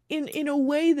 in a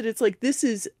way that it's like, this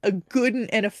is a good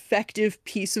and effective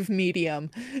piece of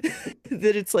medium.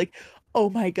 That it's like,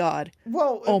 oh my god.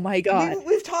 Well, oh my god.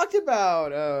 We've talked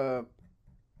about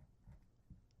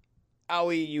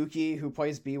Aoi Yuki, who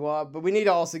plays Biwa, but we need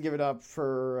to also give it up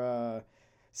for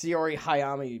Sayori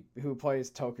Hayami, who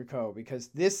plays Tokiko, because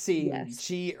this scene, yes.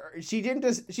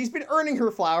 She's been earning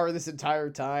her flower this entire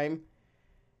time.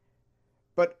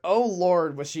 But oh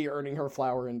lord, was she earning her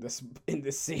flower in this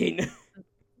scene.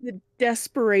 The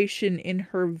desperation in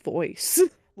her voice.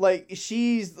 Like,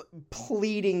 she's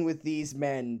pleading with these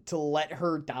men to let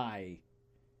her die.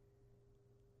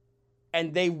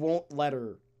 And they won't let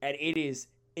her. And it is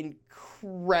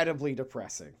incredibly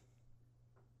depressing.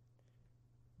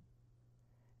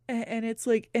 And it's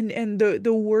like, and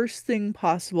the worst thing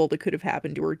possible that could have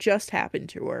happened to her just happened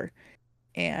to her.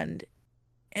 And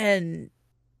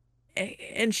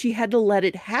she had to let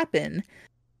it happen.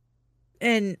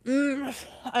 And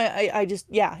I just,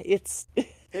 yeah, it's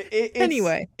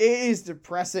anyway. It is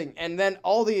depressing. And then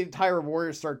all the entire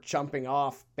warriors start jumping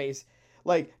off base.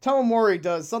 Like, Tomomori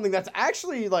does something that's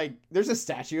actually, like, there's a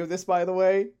statue of this, by the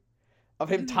way, of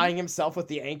him tying himself with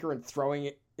the anchor and throwing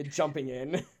it and jumping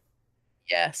in.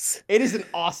 Yes. It is an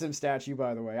awesome statue,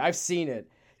 by the way. I've seen it.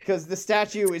 Because the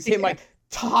statue is him, like,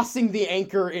 tossing the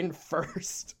anchor in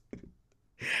first.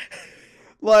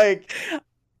 Like,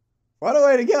 what a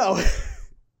way to go.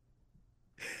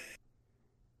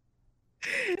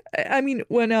 I mean,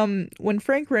 when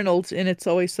Frank Reynolds in It's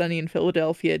Always Sunny in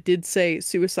Philadelphia did say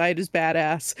suicide is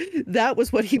badass, that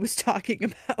was what he was talking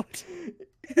about.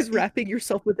 Is wrapping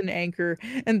yourself with an anchor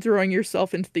and throwing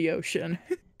yourself into the ocean.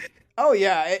 Oh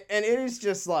yeah, and it is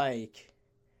just like,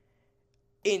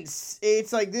 it's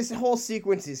like this whole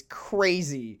sequence is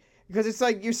crazy Because it's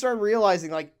like you start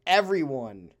realizing like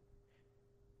everyone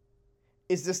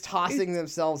is just tossing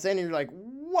themselves in and you're like,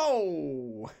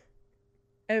 whoa.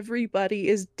 Everybody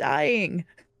is dying.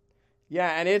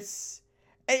 Yeah, and it's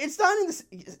not in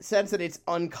the sense that it's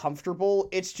uncomfortable.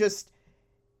 It's just,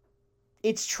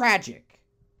 it's tragic.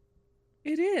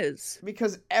 It is.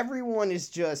 Because everyone is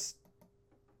just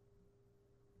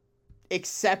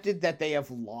accepted that they have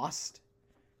lost.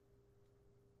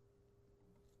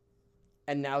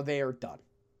 And now they are done.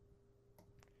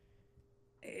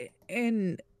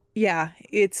 And yeah,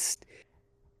 it's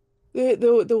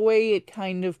the way it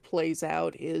kind of plays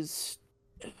out is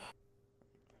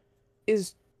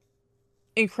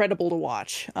incredible to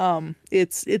watch.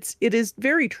 It is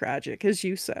very tragic, as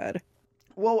you said.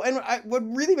 Well, and what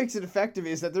really makes it effective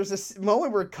is that there's this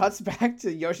moment where it cuts back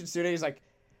to Yoshitsune. He's like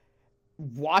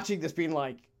watching this, being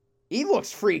like, he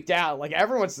looks freaked out. Like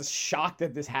everyone's just shocked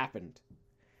that this happened.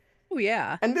 Oh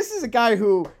yeah. And this is a guy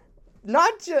who,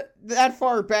 not just that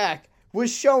far back,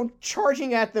 was shown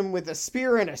charging at them with a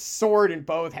spear and a sword in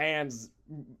both hands,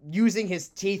 using his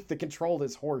teeth to control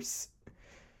his horse.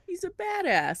 He's a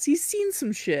badass. He's seen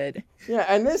some shit. Yeah,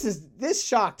 and this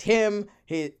shocked him,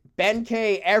 his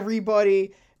Benkei,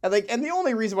 everybody. And the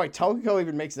only reason why Tokiko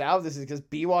even makes it out of this is because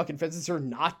Biwa convinces her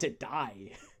not to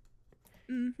die.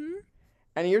 Mm-hmm.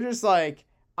 And you're just like,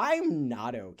 I'm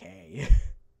not okay.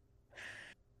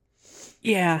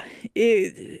 Yeah,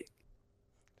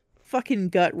 fucking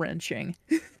gut-wrenching.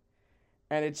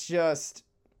 And it's just,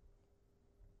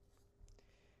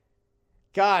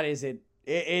 God, it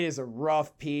is a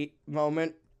rough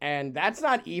moment. And that's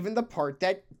not even the part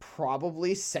that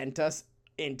probably sent us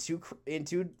into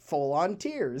full-on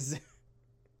tears.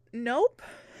 Nope.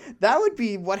 That would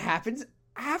be what happens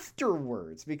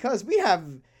afterwards, because we have,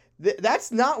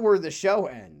 that's not where the show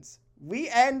ends. We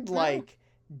end like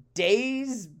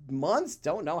days, months,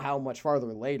 don't know how much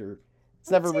farther later. It's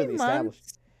never really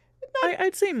established.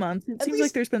 I'd say months. It seems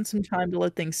like there's been some time to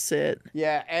let things sit.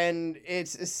 Yeah, and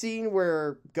it's a scene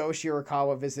where Go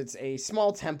Shirakawa visits a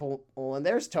small temple, and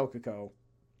there's Tokiko.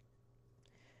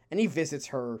 And he visits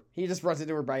her. He just runs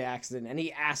into her by accident, and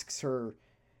he asks her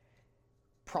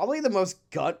probably the most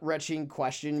gut-wrenching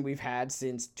question we've had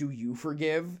since Do You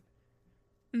Forgive?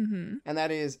 Mm-hmm. And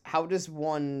that is, how does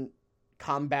one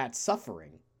combat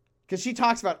suffering? Because she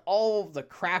talks about all of the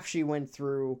crap she went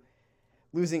through,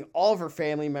 losing all of her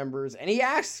family members, and he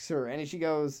asks her, and she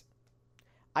goes,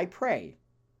 I pray.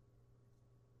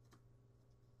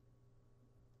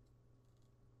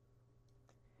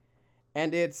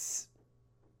 And it's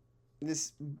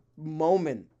this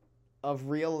moment of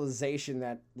realization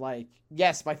that, like,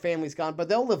 yes, my family's gone, but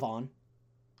they'll live on.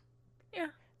 Yeah.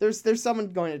 There's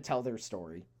someone going to tell their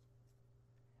story.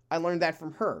 I learned that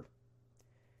from her.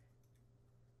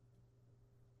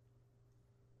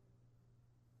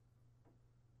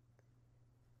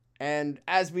 And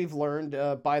as we've learned,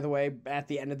 by the way, at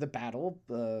the end of the battle,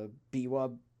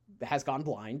 Biwa has gone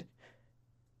blind.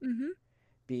 Mm-hmm.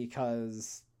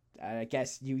 Because I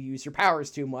guess you use your powers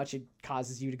too much, it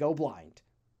causes you to go blind.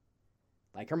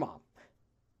 Like her mom.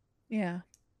 Yeah.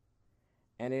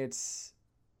 And it's...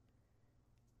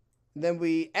 Then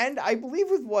we end, I believe,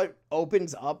 with what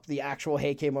opens up the actual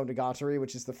Heike Monogatari,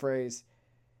 which is the phrase,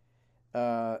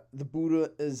 the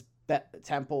Buddha's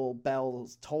temple bell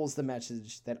tolls the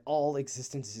message that all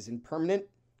existence is impermanent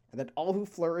and that all who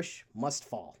flourish must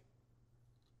fall.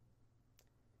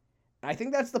 I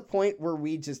think that's the point where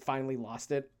we just finally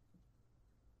lost it.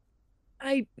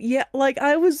 I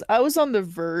was on the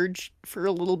verge for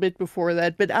a little bit before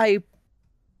that, but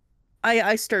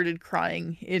I started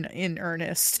crying in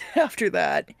earnest after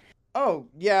that. Oh,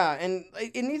 yeah, and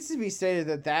it needs to be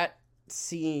stated that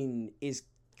scene is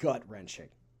gut-wrenching.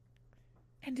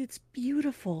 And it's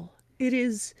beautiful. It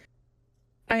is...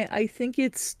 I think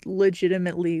it's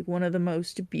legitimately one of the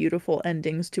most beautiful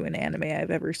endings to an anime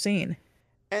I've ever seen.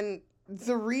 And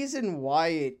the reason why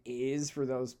it is, for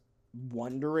those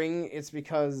wondering, it's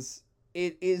because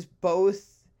it is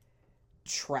both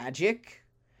tragic,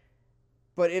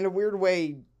 but in a weird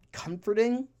way,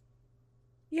 comforting.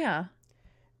 Yeah.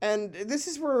 And this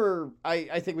is where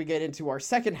I think we get into our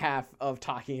second half of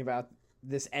talking about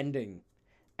this ending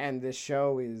and this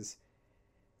show is,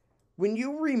 when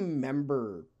you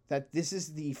remember that this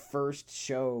is the first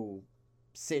show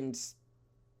since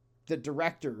the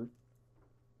director,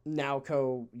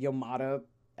 Naoko Yamada,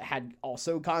 had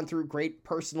also gone through great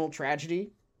personal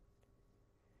tragedy.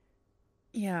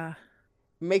 Yeah.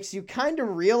 Makes you kind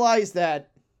of realize that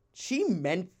she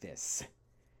meant this.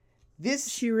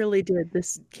 She really did.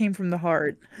 This came from the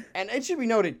heart. And it should be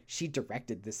noted, she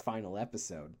directed this final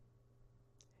episode.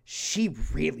 She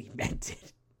really meant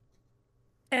it.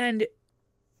 And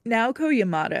Naoko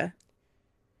Yamada,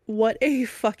 what a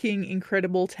fucking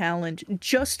incredible talent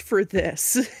just for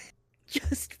this.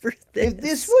 Just for this. If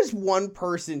this was one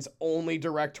person's only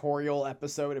directorial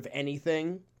episode of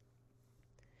anything,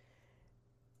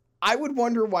 I would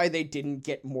wonder why they didn't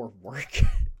get more work.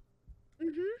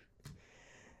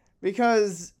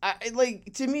 Because,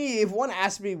 to me, if one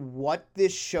asked me what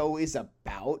this show is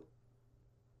about,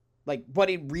 like, what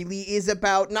it really is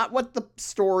about, not what the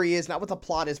story is, not what the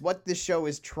plot is, what this show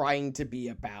is trying to be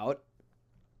about,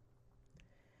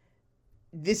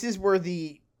 this is where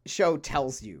the show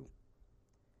tells you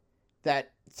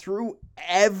that through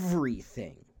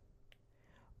everything,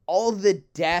 all the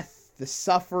death, the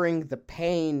suffering, the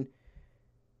pain,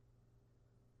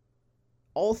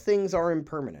 all things are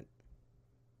impermanent.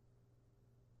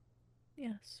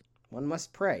 Yes. One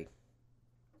must pray.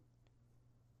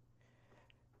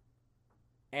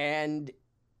 And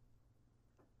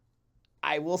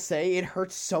I will say it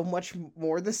hurts so much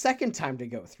more the second time to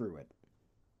go through it.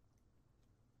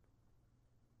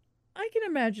 I can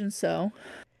imagine so.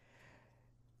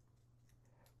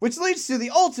 Which leads to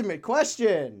the ultimate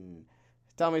question.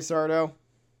 Tell me, Sardo.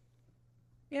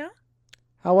 Yeah?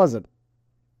 How was it?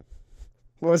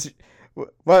 What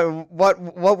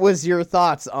was your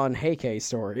thoughts on Heike's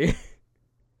story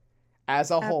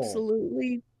as a whole?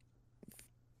 Absolutely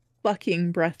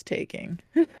fucking breathtaking.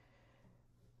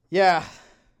 Yeah,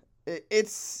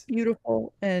 it's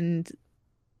beautiful, and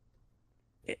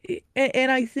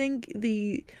I think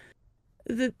the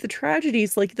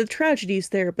tragedies, like the tragedy's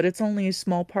there, but it's only a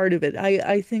small part of it.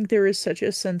 I think there is such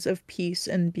a sense of peace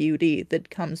and beauty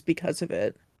that comes because of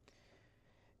it.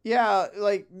 Yeah,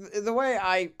 like, the way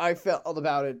I felt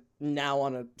about it now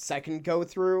on a second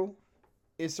go-through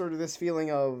is sort of this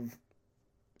feeling of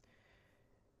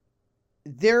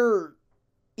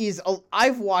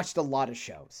I've watched a lot of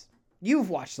shows. You've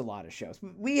watched a lot of shows.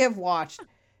 We have watched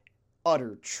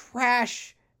utter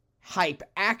trash, hype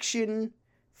action,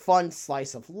 fun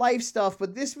slice of life stuff,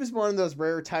 but this was one of those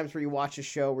rare times where you watch a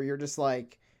show where you're just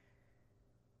like,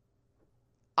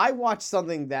 I watched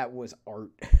something that was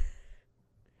art.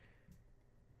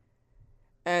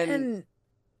 And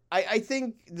I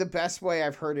think the best way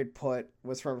I've heard it put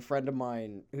was from a friend of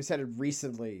mine who said it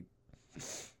recently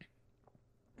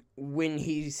when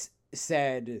he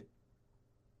said,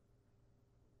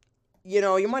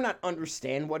 you might not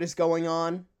understand what is going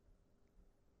on,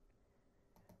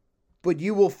 but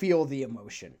you will feel the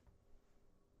emotion.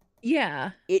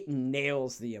 Yeah. It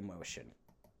nails the emotion.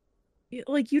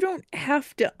 Like, you don't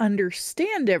have to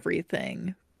understand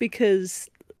everything because,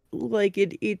 like,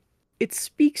 it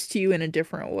speaks to you in a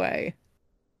different way.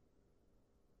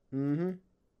 Mm-hmm.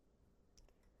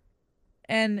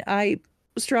 And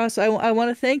Strauss, I want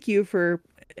to thank you for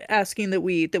asking that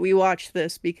we watch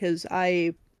this, because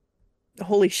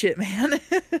holy shit, man.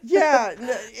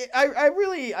 Yeah,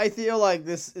 I feel like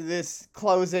this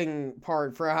closing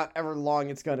part, for however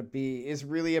long it's going to be, is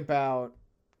really about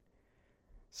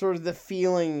sort of the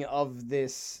feeling of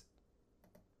this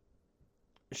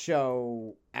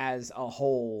show as a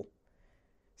whole.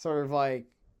 Sort of like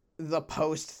the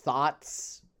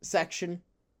post-thoughts section.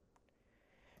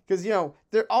 Because, there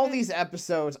are all these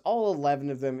episodes, all 11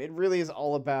 of them, it really is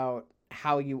all about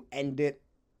how you end it.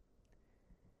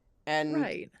 And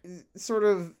right. Sort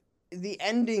of the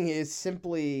ending is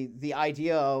simply the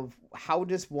idea of how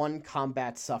does one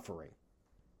combat suffering?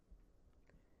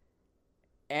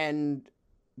 And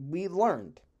we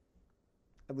learned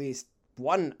at least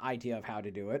one idea of how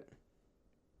to do it.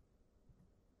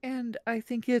 And I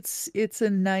think it's a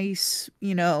nice,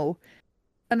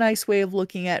 a nice way of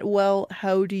looking at, well,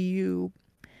 how do you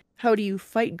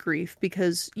fight grief?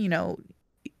 Because,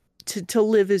 to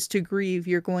live is to grieve.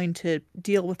 You're going to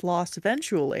deal with loss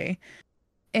eventually.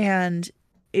 And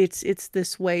it's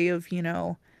this way of,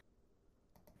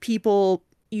 people,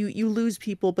 you lose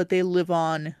people, but they live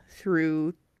on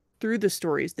through the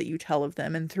stories that you tell of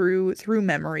them, and through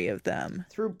memory of them.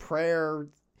 Through prayer.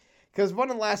 Because one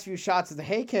of the last few shots of the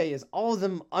Heike is all of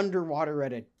them underwater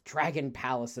at a dragon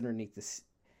palace underneath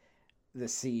the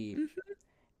sea. Mm-hmm.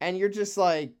 And you're just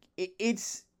like,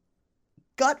 it's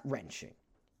gut-wrenching.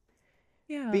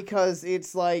 Yeah. Because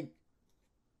it's like,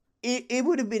 it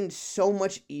would have been so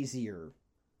much easier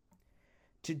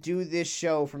to do this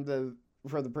show from the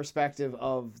perspective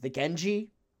of the Genji,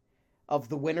 of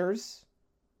the winners.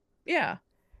 Yeah.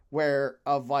 Where,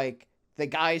 of like, the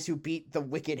guys who beat the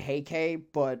wicked Heike,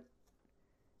 but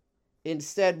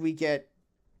instead we get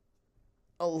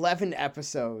 11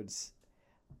 episodes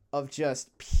of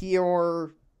just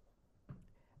pure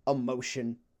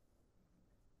emotion.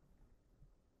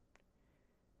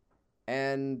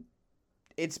 And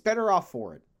it's better off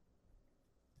for it.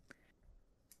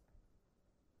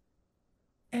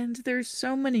 And there's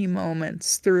so many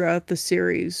moments throughout the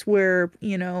series where,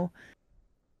 you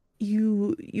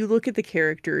look at the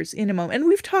characters in a moment, and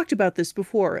we've talked about this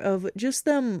before, of just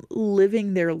them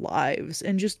living their lives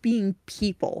and just being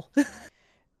people.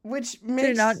 Which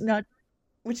They're makes not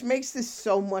which makes this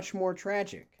so much more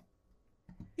tragic.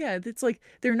 yeah, it's like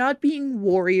they're not being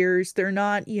warriors, they're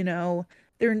not,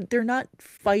 they're not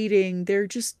fighting, they're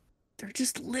just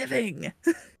living.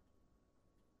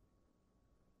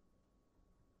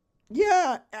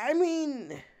 Yeah, I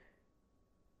mean,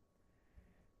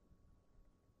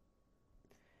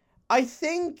 I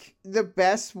think the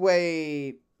best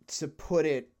way to put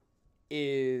it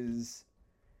is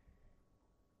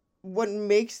what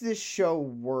makes this show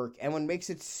work and what makes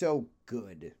it so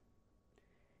good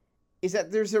is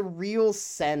that there's a real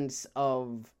sense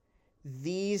of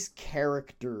these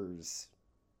characters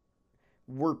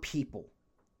were people.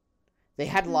 They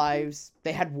had lives,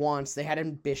 they had wants, they had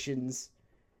ambitions.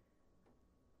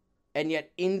 And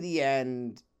yet, in the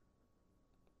end,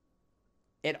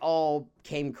 it all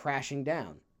came crashing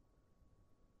down.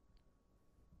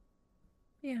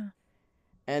 Yeah.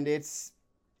 And it's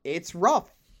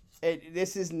rough.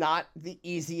 This is not the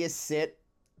easiest sit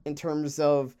in terms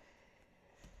of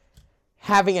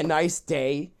having a nice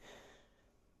day.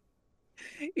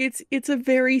 It's a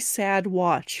very sad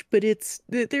watch, but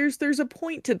there's a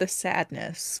point to the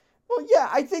sadness. Well, yeah,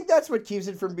 I think that's what keeps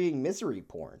it from being misery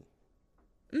porn.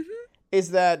 Mm-hmm.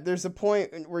 Is that there's a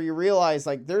point where you realize,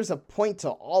 like, there's a point to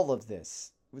all of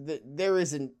this. There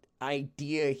is an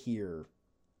idea here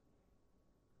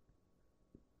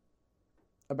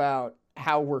about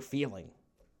how we're feeling.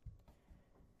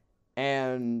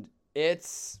 And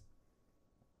it's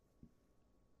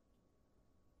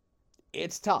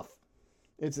tough.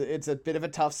 It's a bit of a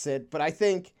tough sit, but I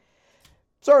think,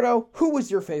 Sordo, who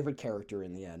was your favorite character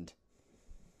in the end?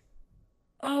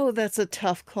 Oh, that's a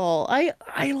tough call. I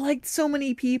liked so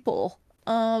many people.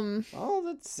 Well,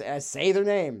 let's say their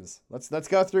names. Let's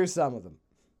go through some of them.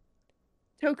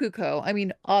 Tokuko. I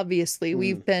mean, obviously,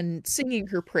 we've been singing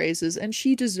her praises, and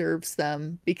she deserves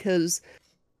them because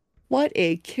what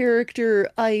a character.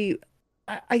 I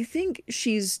think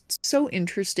she's so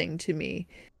interesting to me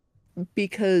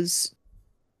because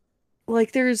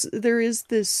like there is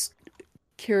this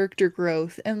character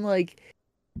growth, and like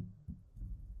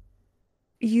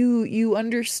you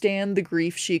understand the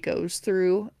grief she goes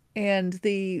through, and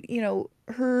the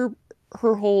her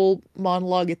whole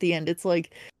monologue at the end. It's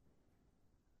like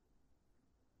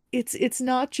it's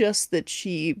not just that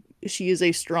she is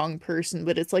a strong person,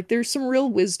 but it's like there's some real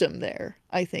wisdom there,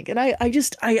 I think. And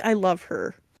I love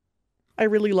her. I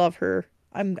really love her.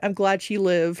 I'm glad she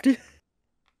lived.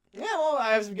 Yeah, well,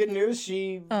 I have some good news.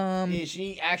 Um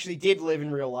She actually did live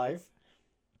in real life.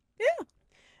 yeah.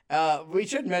 We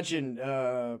should mention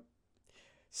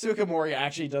Sukamori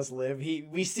actually does live.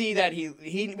 We see that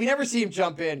we never see him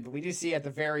jump in, but we do see at the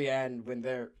very end when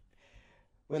they're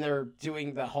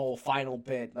doing the whole final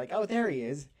bit, like, oh, there he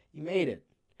is. You made it.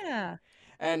 Yeah.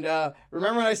 And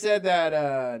remember when I said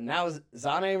that now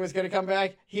Zane was going to come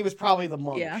back? He was probably the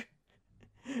monk. Yeah.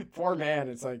 Poor man.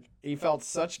 It's like he felt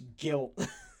such guilt.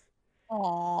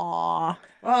 Aww.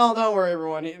 Well, don't worry,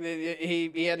 everyone.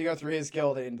 He had to go through his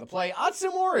guilt in the play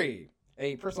Atsumori,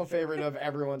 a personal favorite of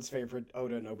everyone's favorite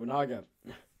Oda Nobunaga.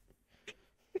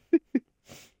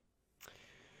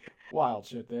 Wild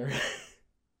shit there.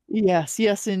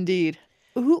 Yes, indeed.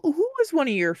 Who was one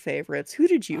of your favorites? Who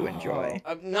did you enjoy?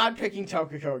 I'm not picking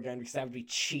Tokuko again because that would be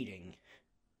cheating.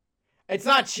 It's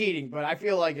not cheating, but I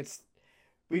feel like it's...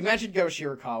 We mentioned Go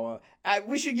Shirakawa.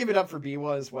 We should give it up for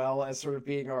Biwa as well as sort of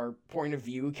being our point of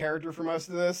view character for most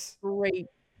of this.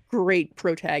 Great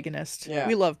protagonist. Yeah.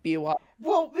 We love Biwa.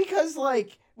 Well, because,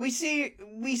 like, we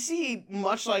see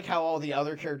much like how all the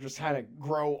other characters kind of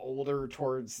grow older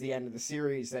towards the end of the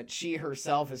series, that she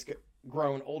herself has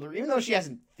grown older, even though she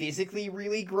hasn't physically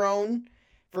really grown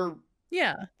for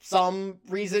some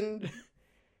reason.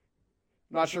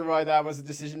 Not sure why that was a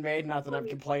decision made. Not that I'm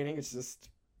complaining. It's just...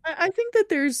 I think that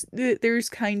there's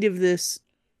kind of this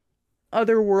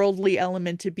otherworldly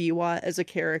element to Biwa as a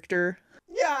character.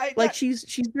 Yeah, she's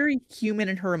very human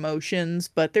in her emotions,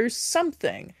 but there's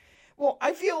something. Well,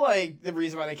 I feel like the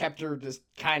reason why they kept her just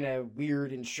kind of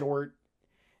weird and short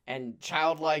and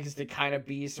childlike is to kind of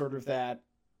be sort of that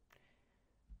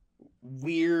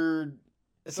weird,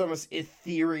 it's almost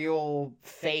ethereal,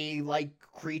 fae-like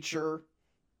creature.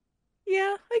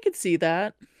 Yeah, I could see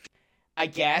that. I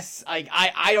guess.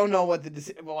 I don't know what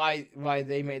why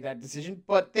they made that decision,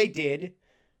 but they did.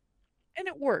 And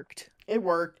it worked. It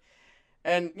worked.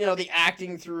 And the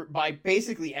acting through by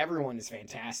basically everyone is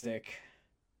fantastic.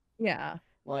 Yeah.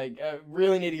 Like,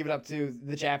 really need to give it up to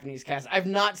the Japanese cast. I've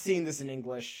not seen this in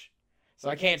English, so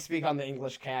I can't speak on the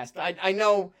English cast. I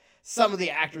know some of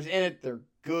the actors in it, they're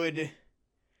good.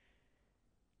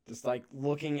 Just, like,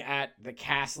 looking at the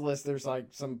cast list, there's, like,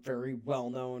 some very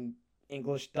well-known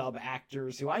English dub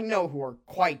actors who I know who are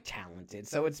quite talented,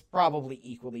 so it's probably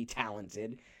equally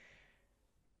talented.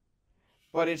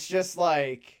 But it's just,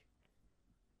 like,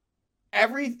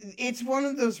 it's one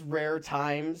of those rare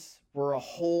times where a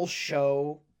whole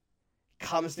show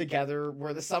comes together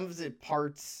where the sum of its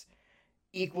parts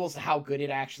equals how good it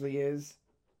actually is.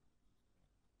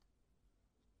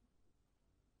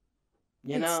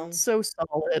 It's so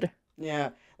solid.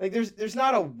 Yeah. Like there's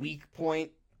not a weak point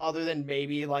other than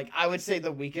maybe like I would say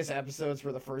the weakest episodes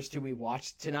were the first two we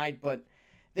watched tonight, but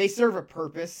they serve a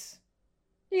purpose.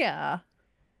 Yeah.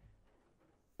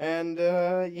 And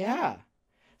yeah.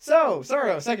 So,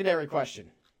 Sorrow, secondary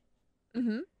question.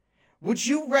 Mm-hmm. Would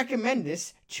you recommend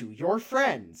this to your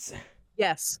friends?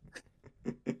 Yes.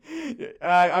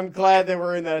 I'm glad that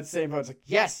we're in that same boat. It's like,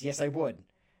 yes, I would.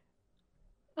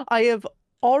 I have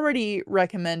already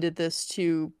recommended this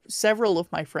to several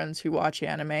of my friends who watch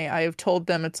anime. I have told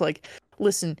them it's like,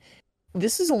 listen,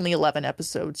 this is only 11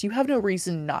 episodes. You have no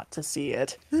reason not to see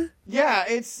it. Yeah,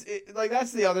 like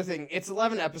that's the other thing. It's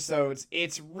 11 episodes.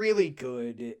 It's really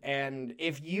good. And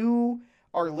if you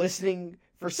are listening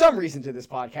for some reason to this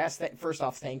podcast, first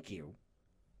off, thank you.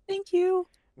 Thank you.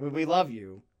 We love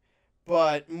you.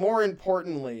 But more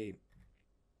importantly,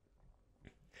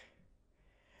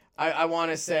 I want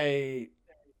to say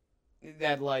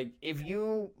that, like, if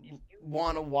you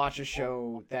want to watch a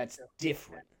show that's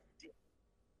different,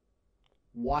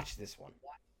 watch this one.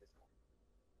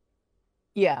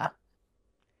 Yeah.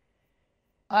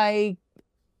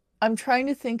 I'm trying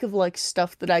to think of like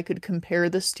stuff that I could compare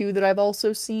this to that I've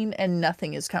also seen, and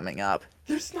nothing is coming up.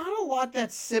 There's not a lot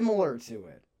that's similar to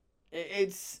it.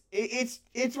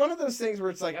 It's one of those things where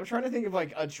it's like I'm trying to think of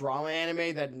like a drama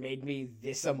anime that made me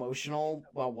this emotional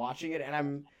while watching it,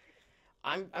 and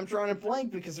I'm drawing a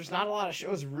blank because there's not a lot of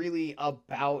shows really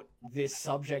about this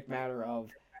subject matter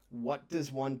of what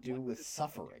does one do with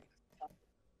suffering.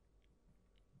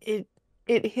 It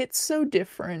hits so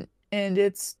different, and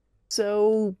it's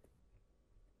so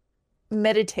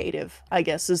meditative, I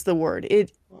guess is the word.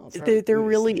 There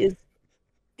really is.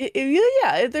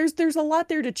 Yeah, there's a lot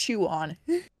there to chew on.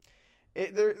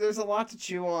 There's a lot to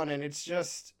chew on, and it's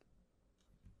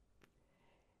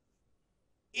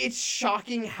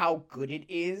shocking how good it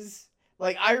is.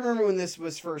 Like, I remember when this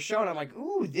was first shown, I'm like,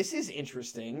 ooh, this is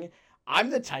interesting. I'm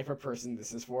the type of person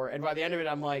this is for. And by the end of it,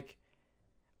 I'm like,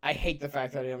 I hate the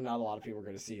fact that not a lot of people are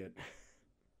going to see it.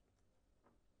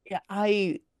 Yeah,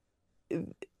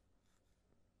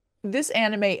 this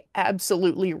anime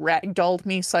absolutely ragdolled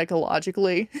me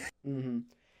psychologically. Mm-hmm.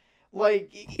 Like,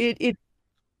 it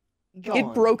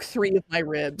broke 3 of my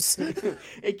ribs.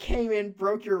 It came in,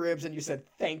 broke your ribs, and you said,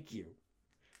 thank you.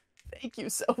 Thank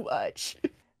you so much.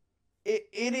 It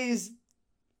is...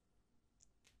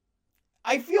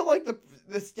 I feel like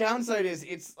this downside is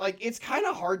it's kind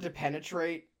of hard to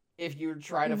penetrate if you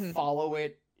try to follow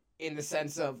it in the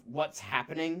sense of what's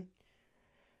happening.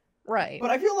 Right. But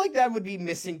I feel like that would be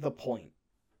missing the point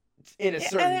in a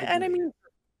certain degree. And I mean,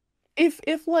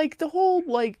 if like the whole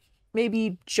like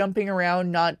maybe jumping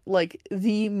around, not like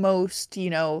the most,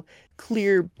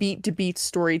 clear beat to beat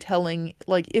storytelling,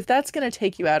 like if that's going to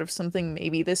take you out of something,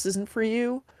 maybe this isn't for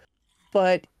you.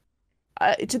 But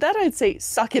to that, I'd say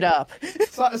suck it up.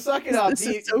 Suck it up. This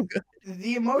is so good.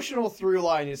 The emotional through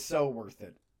line is so worth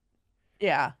it.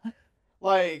 Yeah.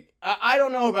 Like, I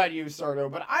don't know about you,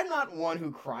 Sardo, but I'm not one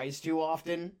who cries too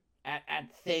often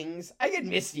at things. I get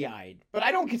misty-eyed, but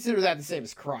I don't consider that the same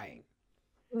as crying.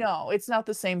 No, it's not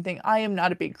the same thing. I am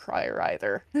not a big crier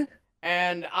either.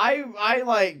 And I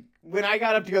like, when I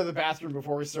got up to go to the bathroom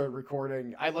before we started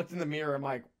recording, I looked in the mirror, I'm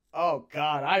like, oh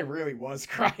god, I really was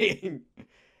crying.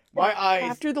 My eyes...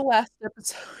 After the last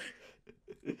episode...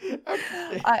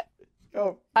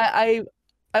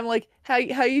 I'm like, how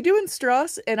you doing,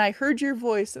 Strauss? And I heard your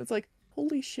voice, and it's like,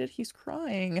 holy shit, he's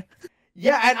crying.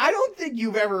 Yeah, and I don't think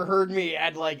you've ever heard me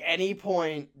at, like, any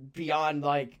point beyond,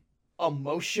 like,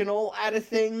 emotional at a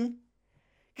thing.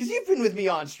 Because you've been with me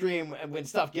on stream when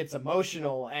stuff gets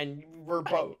emotional, and we're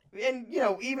both... And,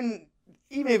 even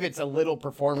if it's a little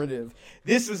performative,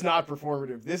 this was not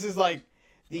performative. This is, like,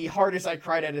 the hardest I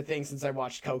cried at a thing since I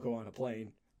watched Coco on a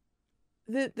plane.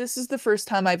 This is the first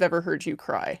time I've ever heard you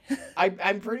cry.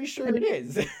 I'm pretty sure it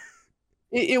is.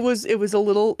 it was a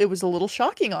little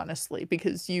shocking, honestly,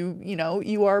 because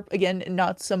you are, again,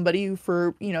 not somebody who,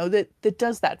 that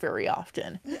does that very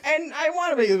often. And I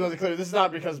want to make it really clear, this is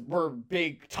not because we're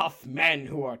big, tough men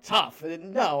who are tough.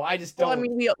 No, I just Well, I don't.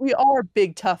 mean, we are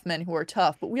big tough men who are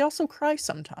tough, but we also cry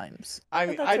sometimes. I But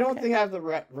mean, that's I don't okay. think I have the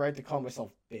right to call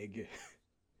myself big.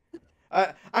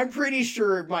 I'm pretty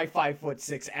sure my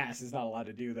 5'6" ass is not allowed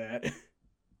to do that.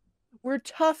 We're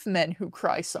tough men who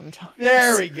cry sometimes.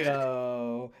 There we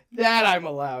go. That I'm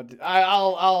allowed.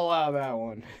 I'll allow that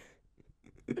one.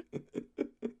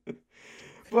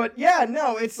 But yeah,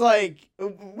 no, it's like,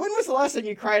 when was the last time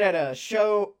you cried at a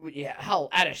show? Yeah, hell,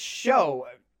 at a show.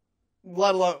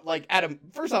 Let alone like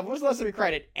first off, when was the last time you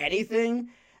cried at anything?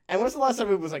 And when's the last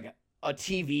time it was like a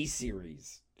TV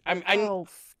series? Oh,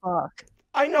 fuck.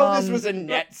 I know this was a But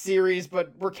net series,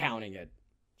 but we're counting it.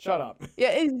 Shut up.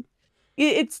 yeah,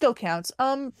 it still counts.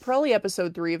 Probably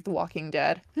episode 3 of The Walking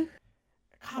Dead.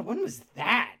 God, when was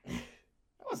that? That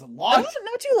was a That long. wasn't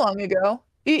not too long ago.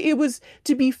 It was,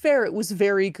 to be fair, it was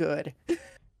very good.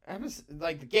 That was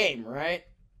like the game, right?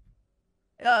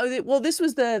 Well, this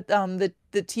was the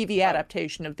TV Oh,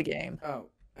 adaptation of the game. oh,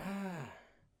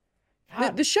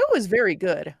 The God. show is very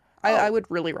good. I Oh, would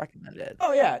really recommend it.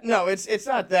 oh yeah. No, it's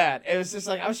not that. It was just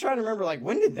like I was trying to remember, like,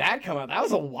 when did that come out? That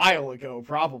was a while ago,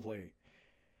 probably.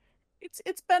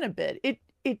 It's been a bit.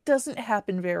 It doesn't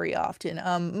happen very often.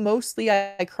 Mostly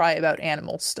I cry about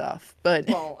animal stuff, but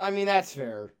Well, I mean that's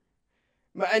fair.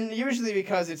 And usually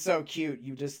because it's so cute,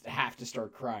 you just have to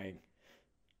start crying.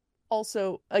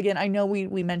 also, again, I know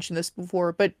we mentioned this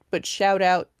before, but shout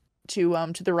out to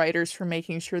the writers for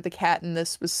making sure the cat in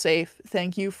this was safe.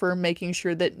 Thank you for making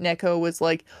sure that Neko was,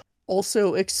 like,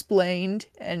 also explained,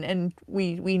 and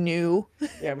we knew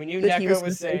Yeah, we knew that he was Neko in a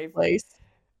was safe safe. place.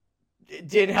 It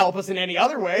didn't help us in any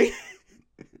other way.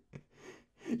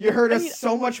 You hurt I us mean,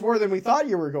 so much more than we thought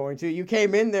you were going to. You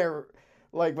came in there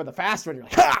like with a fast one. You're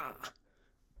like, ha!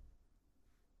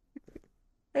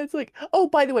 it's like, oh,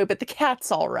 by the way, but the cat's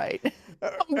all right.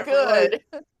 I'm Right.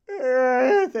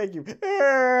 good. Thank you.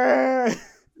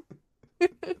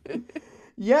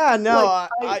 Yeah, no,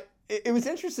 Like, it was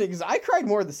interesting because I cried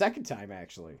more the second time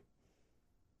actually.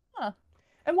 huh.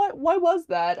 And why was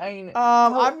that? I mean,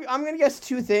 oh, I'm gonna guess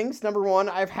two things. Number one,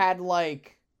 I've had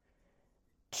like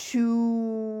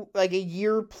a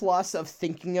year plus of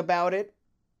thinking about it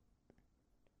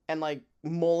and like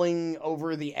mulling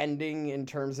over the ending in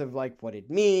terms of like what it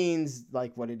means,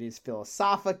 like what it is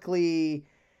philosophically,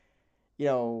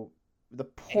 the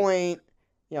point,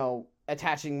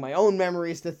 attaching my own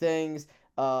memories to things,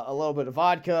 a little bit of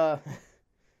vodka.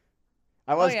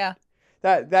 I oh was yeah,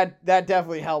 that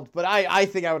definitely helped, but I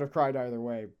think I would have cried either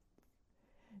way.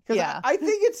 Because yeah. I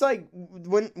think it's like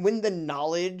when the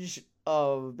knowledge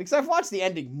of, because I've watched the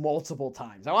ending multiple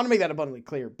times. I want to make that abundantly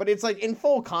clear, but it's like in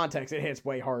full context, it hits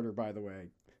way harder. By the way,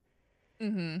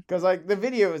 Mm-hmm. because like the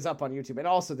video is up on YouTube, and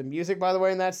also the music, by the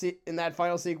way, in that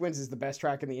final sequence is the best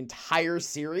track in the entire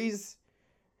series.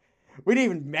 We didn't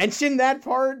even mention that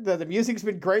part. The music's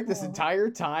been great this entire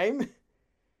time.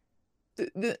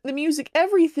 The music,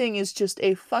 everything is just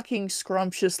a fucking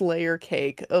scrumptious layer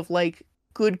cake of, like,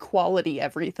 good quality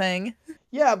everything.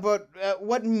 Yeah, but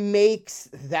what makes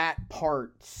that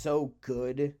part so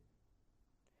good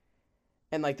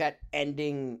and like that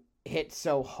ending hit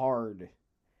so hard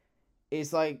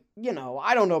is like,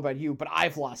 I don't know about you, but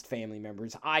I've lost family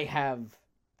members. I have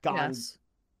gone, Yes.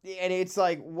 and it's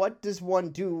like, what does one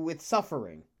do with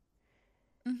suffering?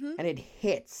 Mm-hmm. And it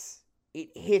hits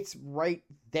right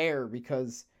there,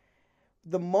 because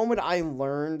the moment I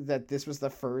learned that this was the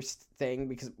first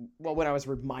thing, when I was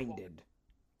reminded,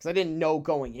 because I didn't know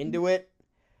going into it,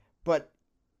 but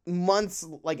months,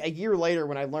 like a year later,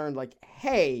 when I learned, like,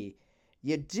 hey,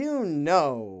 you do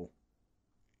know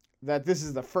that this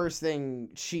is the first thing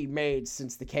she made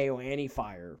since the K.O. Annie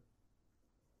fire,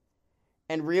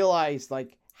 and realized,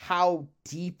 like, how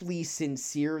deeply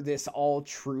sincere this all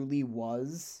truly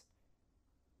was,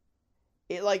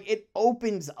 it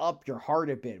opens up your heart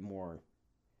a bit more.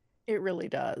 It really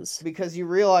does. Because you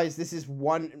realize this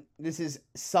is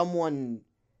someone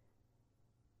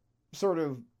sort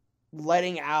of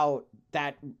letting out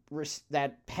that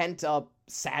pent up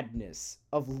sadness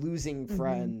of losing Mm-hmm.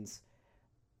 friends,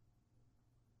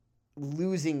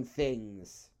 losing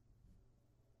things,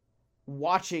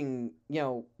 watching,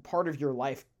 part of your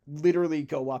life literally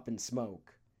go up in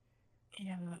smoke.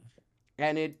 Yeah.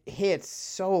 And it hits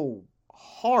so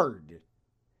hard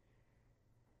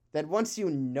that once you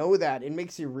know that, it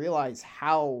makes you realize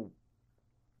how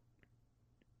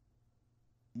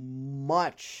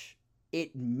much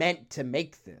it meant to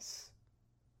make this.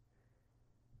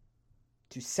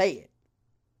 To say it.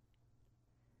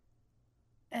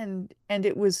 and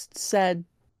it was said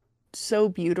so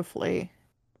beautifully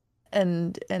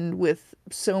and with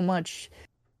so much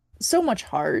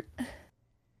heart.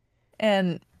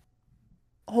 And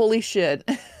holy shit.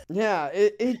 Yeah,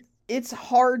 it's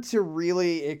hard to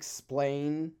really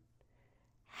explain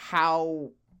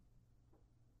how,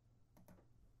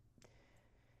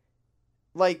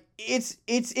 like, it's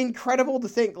incredible to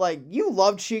think, like, you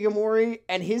loved Shigemori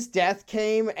and his death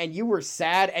came and you were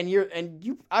sad, and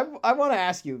I want to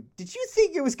ask you, did you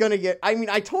think it was going to get, I mean,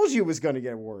 I told you it was going to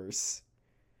get worse,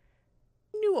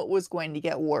 Knew it was going to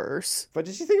get worse. but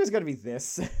did you think it was going to be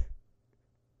this?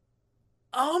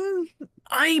 Um,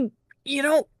 I, you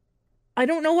know, I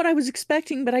don't know what I was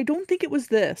expecting, but I don't think it was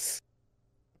this.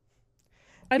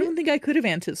 I Yeah, don't think I could have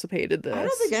anticipated I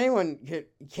don't think this. anyone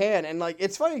can, and, like,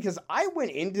 it's funny because I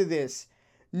went into this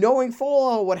knowing full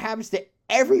well what happens to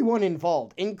everyone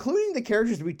involved, including the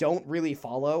characters we don't really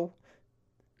follow.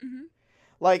 Hmm.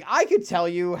 Like, I could tell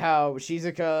you how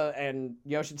Shizuka and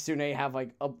Yoshitsune have, like,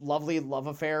 a lovely love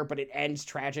affair, but it ends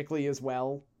tragically as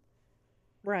well.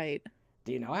 Right.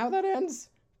 Do you know how that ends?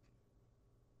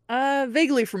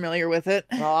 Vaguely familiar with it.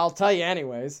 Well, I'll tell you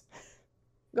anyways.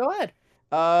 Go ahead.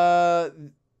 Uh,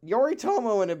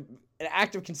 Yoritomo, in an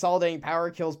act of consolidating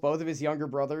power, kills both of his younger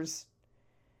brothers.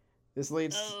 This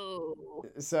leads... Oh.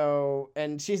 So,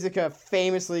 and Shizuka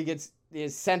famously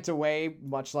is sent away,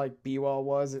 much like Biwa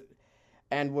was,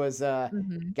 and was,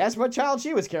 Hmm. guess what child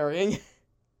she was carrying?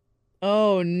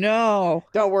 Oh no.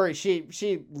 Don't worry, she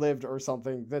lived or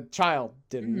something. The child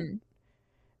didn't. Hmm.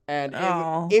 And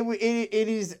Oh. it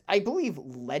is, I believe,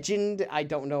 legend. I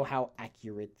don't know how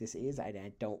accurate this is.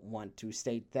 I don't want to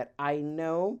state that I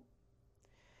know.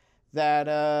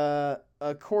 That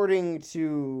according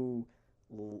to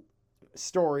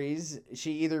stories,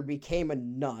 she either became a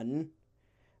nun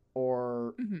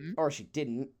or Hmm. she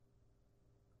didn't.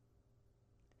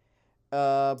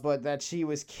 But that she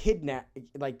was kidnapped,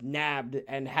 like, nabbed,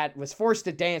 and was forced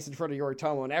to dance in front of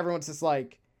Yoritomo, and everyone's just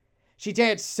like, she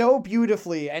danced so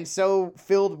beautifully and so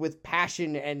filled with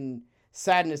passion and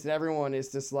sadness that everyone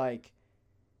is just like,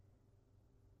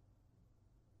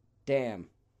 damn,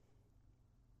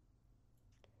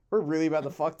 we're really about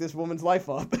to fuck this woman's life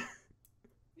up.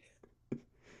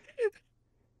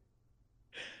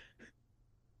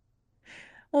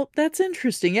 Well, that's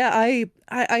interesting. Yeah, I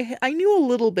knew a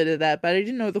little bit of that, but I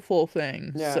didn't know the full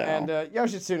thing. Yeah, and So,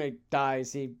 Yoshitsune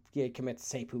dies. He commits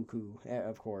seppuku,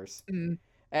 of course. mm.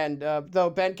 And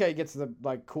though Benkei gets the,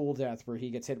 like, cool death where he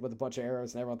gets hit with a bunch of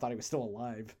arrows and everyone thought he was still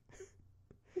alive.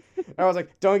 I was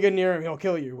like, don't get near him, he'll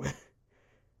kill you.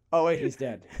 Oh wait, he's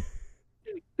dead.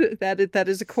 That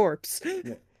is a corpse.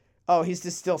 Yeah. Oh, he's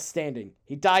just still standing.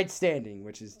 He died standing,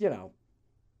 which is,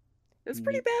 That's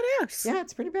pretty neat. badass. Yeah,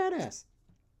 it's pretty badass.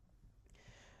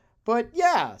 But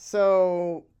yeah,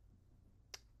 so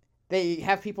they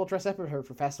have people dress up with her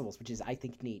for festivals, which is, I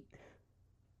think, neat.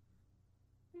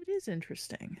 It is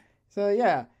interesting. So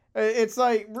yeah, it's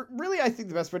like, really, I think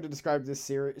the best way to describe this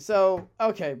series. So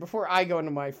okay, before I go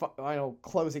into my final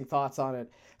closing thoughts on it,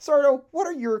 Sordo, what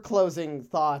are your closing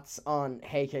thoughts on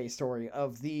Heike's story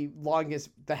of the longest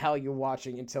the hell you're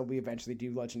watching until we eventually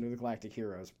do Legend of the Galactic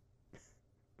Heroes?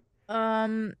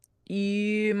 Um,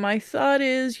 my thought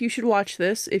is you should watch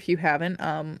this if you haven't.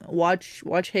 Watch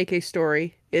Heike's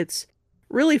story. It's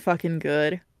really fucking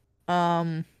good.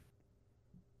 Um,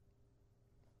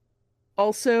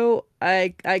 Also,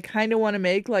 I kind of want to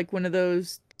make like one of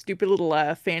those stupid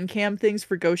little fan cam things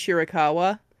for Go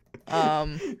Shirakawa.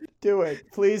 Um, Do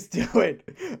it, please do it.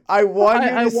 I want you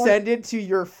I to want send it to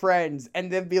your friends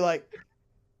and then be like,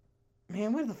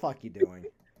 man, what the fuck you doing?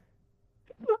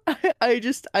 I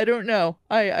don't know.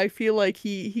 I feel like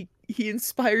he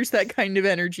inspires that kind of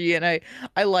energy, and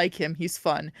I like him. He's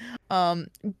fun. Um,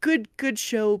 good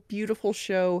show, beautiful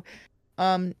show.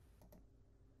 Um,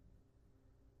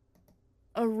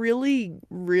 a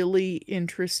really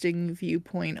interesting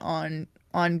viewpoint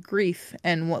on grief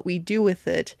and what we do with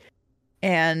it.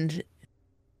 And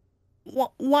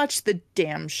watch the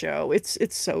damn show. It's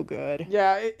so good.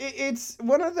 Yeah, it's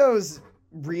one of those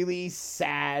really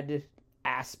sad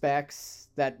aspects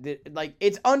like,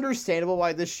 it's understandable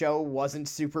why this show wasn't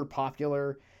super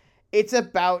popular. It's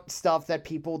about stuff that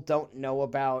people don't know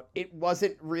about. It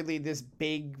wasn't really this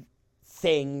big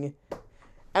thing.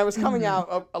 And it was coming Hmm.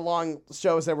 out along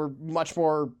shows that were much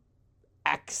more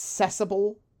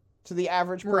accessible to the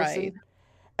average person. Right.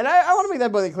 And I want to make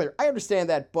that really clear. I understand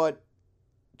that, but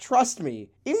trust me,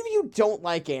 even if you don't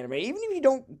like anime, even if you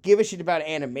don't give a shit about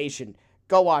animation,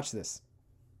 go watch this.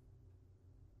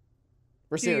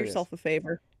 We're Do serious. yourself a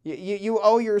favor. You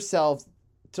owe yourself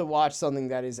to watch something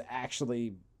that is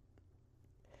actually...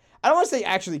 I don't want to say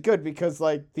actually good because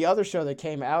like the other show that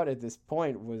came out at this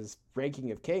point was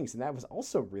Ranking of Kings, and that was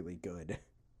also really good.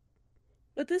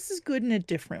 But this is good in a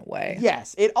different way.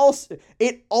 Yes, it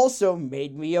also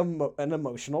made me an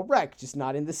emotional wreck, just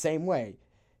not in the same way.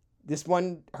 This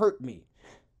one hurt me,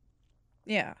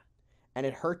 Yeah. and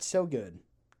it hurt so good.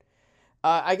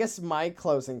 I guess my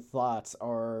closing thoughts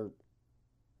are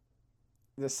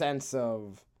the sense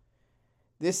of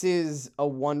this is a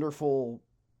wonderful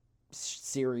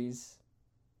series.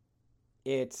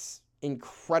 It's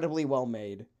incredibly well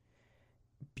made,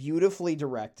 beautifully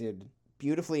directed,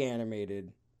 beautifully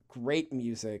animated, great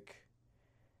music.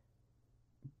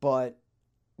 But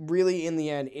really, in the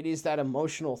end, it is that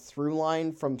emotional through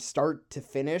line from start to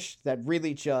finish that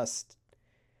really just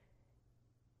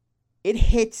it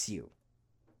hits you.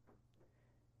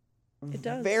 It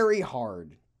does. Very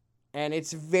hard. And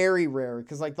it's very rare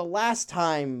because, like, the last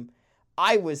time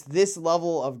I was this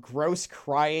level of gross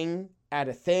crying at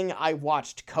a thing, I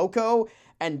watched Coco,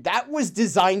 and that was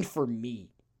designed for me.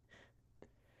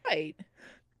 Right.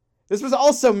 This was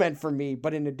also meant for me,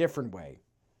 but in a different way.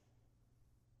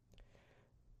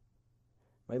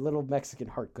 My little Mexican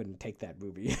heart couldn't take that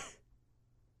movie.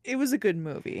 It was a good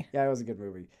movie. Yeah, it was a good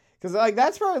movie. Because, like,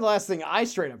 that's probably the last thing I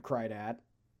straight up cried at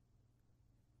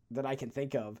that I can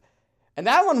think of. And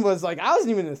that one was, like, I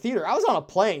wasn't even in the theater. I was on a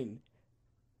plane.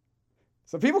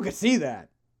 So people could see that.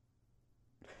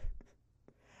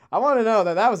 I want to know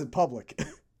that that was in public.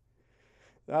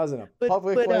 That was in a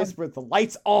public place with the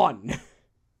lights on.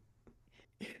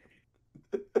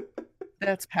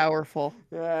 That's powerful.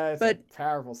 Yeah, it's a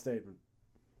powerful statement.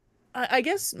 I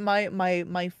guess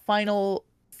my final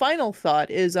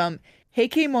thought is Heike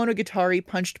Monogatari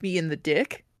punched me in the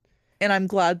dick, and I'm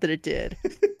glad that it did.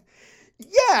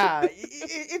 Yeah,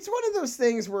 it's one of those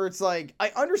things where it's like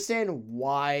I understand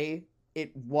why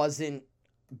it wasn't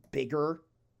bigger.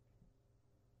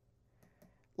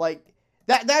 Like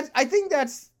that I think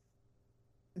that's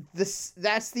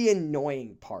the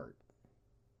annoying part.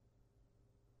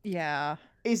 Yeah.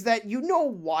 Is that you know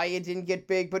why it didn't get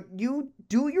big, but you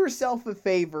do yourself a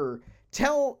favor.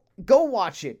 Go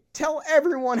watch it. Tell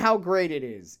everyone how great it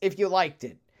is if you liked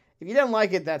it. If you didn't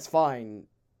like it, that's fine.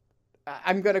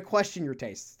 I'm gonna question your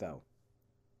tastes, though.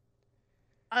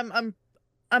 I'm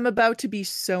about to be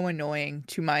so annoying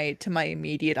to my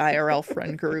immediate IRL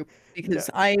friend group because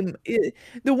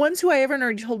the ones who I haven't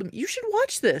already told them you should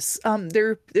watch this.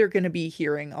 They're going to be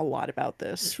hearing a lot about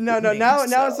this. No. Now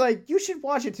it's like you should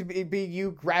watch it to be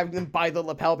you grabbing them by the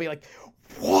lapel, be like,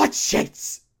 watch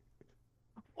it.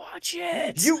 Watch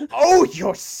it. You owe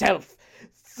yourself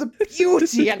the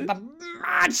beauty and the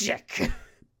magic.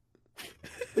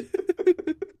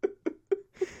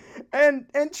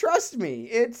 And trust me,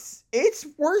 it's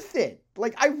worth it.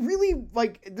 Like I really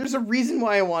there's a reason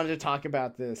why I wanted to talk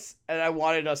about this and I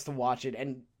wanted us to watch it,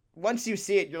 and once you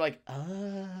see it you're like,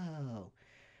 "Oh."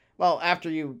 Well, after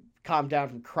you calm down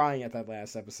from crying at that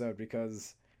last episode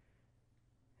because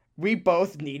we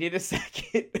both needed a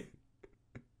second.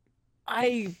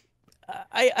 I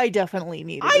definitely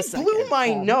needed a second. I blew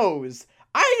my nose.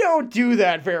 I don't do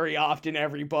that very often,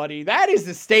 everybody. That is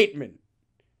a statement.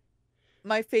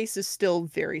 My face is still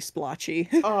very splotchy.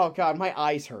 Oh god, my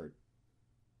eyes hurt.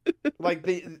 Like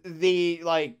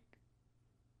the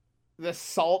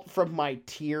salt from my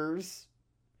tears.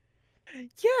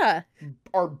 Yeah.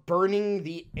 Are burning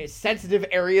the sensitive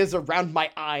areas around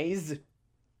my eyes.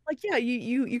 Like yeah,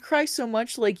 you cry so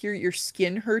much like your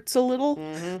skin hurts a little.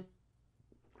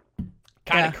 Mm-hmm.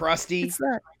 Kind of crusty. It's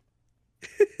that.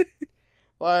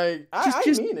 Like I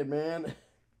mean it, man.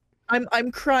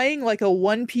 I'm crying like a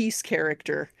One Piece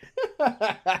character.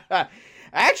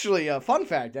 Actually, fun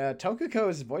fact: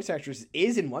 Tokuko's voice actress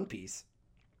is in One Piece.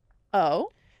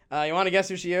 Oh. You want to guess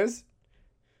who she is?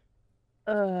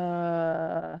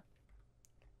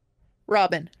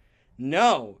 Robin.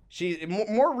 No, she's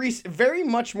more recent, very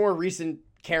much more recent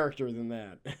character than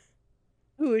that.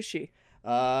 Who is she?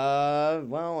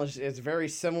 Well, it's a very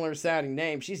similar sounding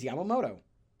name. She's Yamamoto.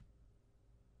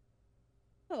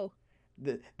 Oh.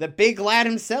 The big lad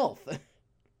himself.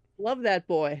 Love that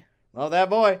boy. Love that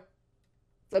boy.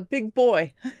 A big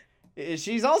boy.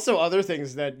 She's also other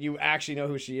things that you actually know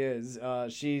who she is.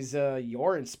 She's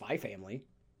Yor in Spy Family.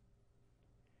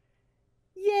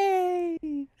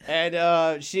 Yay!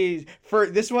 And she's for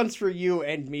this one's for you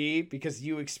and me because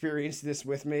you experienced this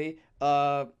with me.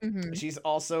 She's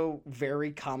also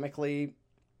very comically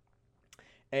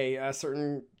a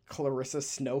certain Clarissa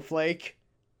Snowflake.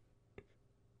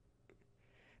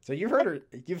 So you've heard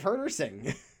her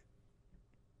sing.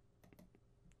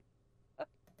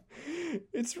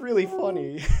 It's really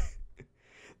funny.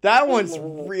 That one's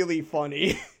really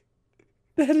funny.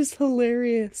 That is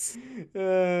hilarious.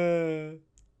 Uh,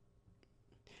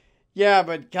 yeah,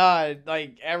 but God,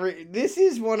 like this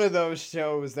is one of those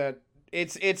shows that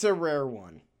it's a rare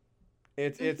one.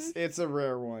 It's a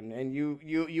rare one, and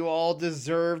you all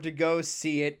deserve to go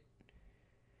see it.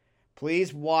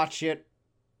 Please watch it.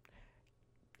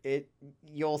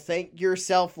 You'll thank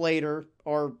yourself later,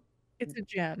 or It's a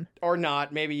gem. or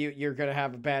not. Maybe you're gonna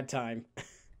have a bad time.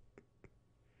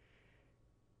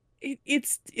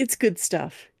 It's good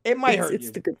stuff. It might hurt It's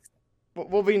you. the good.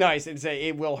 We'll be nice and say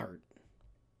it will hurt.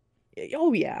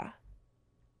 Oh yeah.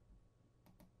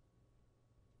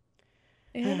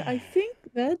 And I think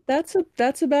that's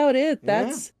about it.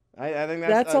 That's I think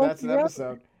that's all that's an we wrote.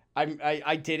 episode.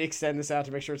 I did extend this out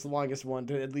to make sure it's the longest one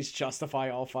to at least justify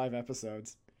all 5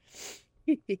 episodes.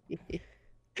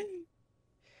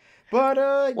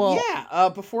 But Well, yeah.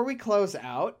 Before we close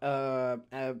out, done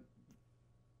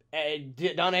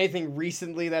anything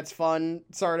recently that's fun,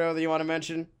 Sardo, that you want to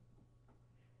mention?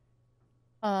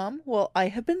 well, I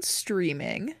have been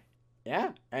streaming.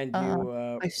 Yeah, and Uh,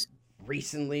 you I s-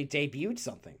 recently debuted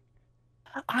something.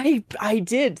 I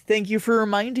did. Thank you for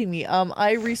reminding me.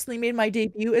 I recently made my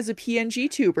debut as a PNG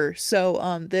tuber. So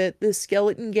the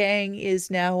Skeleton Gang is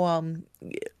now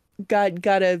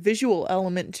got a visual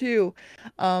element too.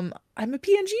 I'm a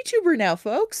PNG tuber now,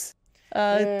 folks.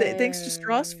 Thanks to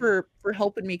Strauss Yay. for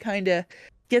helping me kind of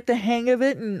get the hang of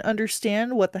it and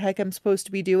understand what the heck I'm supposed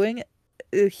to be doing.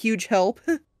 A huge help.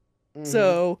 Mm-hmm.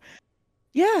 So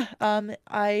yeah,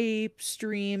 I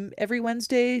stream every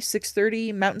Wednesday,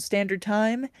 6:30 Mountain Standard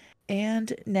Time,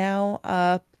 and now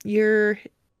your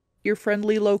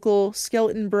friendly local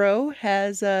skeleton bro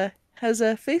has a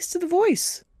face to the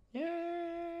voice.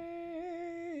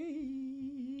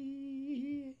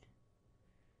 Yay.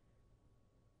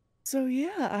 So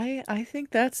yeah, I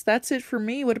think that's it for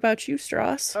me. What about you,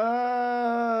 Strauss?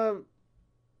 I'm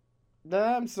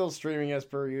still streaming as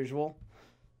per usual.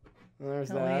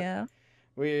 There's Oh that. yeah.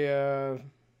 We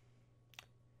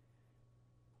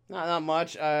not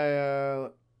much.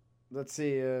 Let's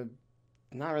see.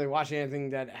 Not really watching anything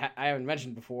that I haven't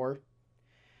mentioned before.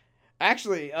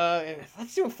 Actually,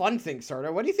 let's do a fun thing,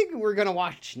 Sardo. What do you think we're gonna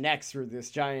watch next for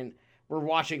this giant "we're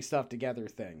watching stuff together"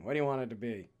 thing? What do you want it to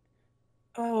be?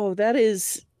 Oh, that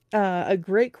is a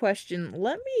great question. Uh,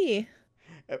 Let me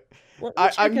check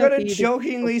I'm out gonna the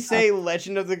jokingly top. say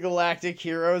Legend of the Galactic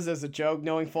Heroes as a joke,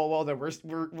 knowing full well that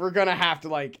we're gonna have to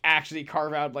like actually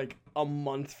carve out like a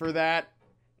month for that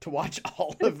to watch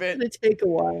all It's of it. gonna take a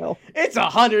while. It's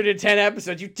 110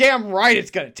 episodes. You damn right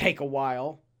it's gonna take a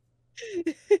while.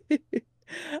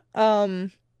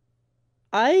 Um,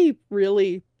 I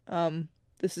really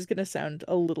this is gonna sound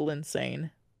a little insane.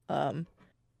 Um,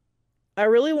 I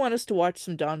really want us to watch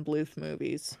some Don Bluth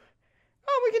movies.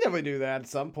 Oh, we can definitely do that at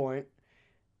some point.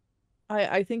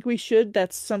 I think we should.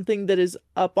 That's something that is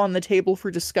up on the table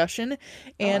for discussion,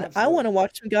 Oh, and I want absolutely. to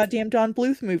watch some goddamn Don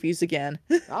Bluth movies again.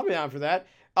 I'll be down for that.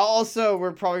 Also,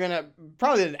 we're probably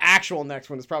the actual next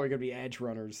one is probably gonna be Edge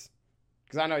Runners,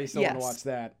 because I know you still want to watch Yes,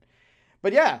 that.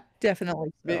 But yeah,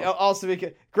 definitely so. also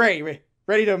great. We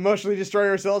ready to emotionally destroy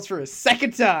ourselves for a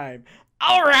second time.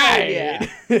 All Hell right, yeah.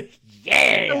 I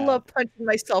yeah. love punching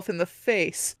myself in the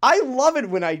face. I love it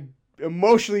when I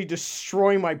emotionally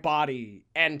destroy my body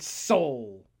and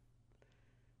soul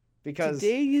because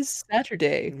Today is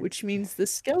Saturday, which means the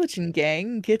Skeleton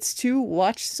Gang gets to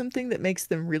watch something that makes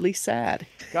them really sad.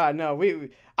 God no,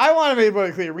 I want to make it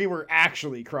really clear we were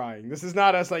actually crying. This is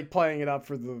not us like playing it up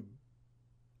for the as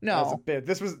a No, bit.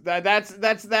 This was that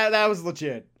was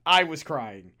legit. I was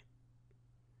crying.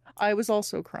 I was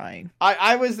also crying.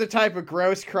 I was the type of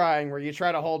gross crying where you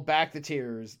try to hold back the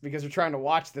tears because you're trying to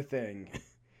watch the thing.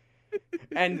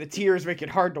 And the tears make it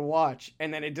hard to watch,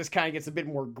 and then it just kind of gets a bit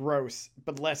more gross,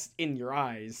 but less in your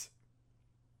eyes.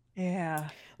 Yeah.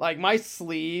 Like my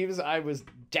sleeves, I was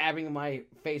dabbing my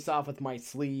face off with my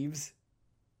sleeves,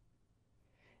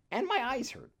 and my eyes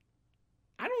hurt.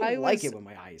 I I don't like was it when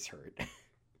my eyes hurt.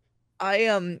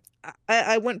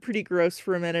 I went pretty gross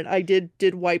for a minute. I did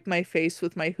wipe my face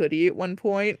with my hoodie at one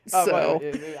point. Oh, by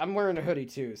the So, way, I'm wearing a hoodie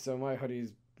too, so my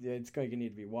hoodie's it's going to need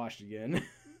to be washed again.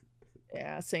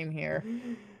 yeah, same here.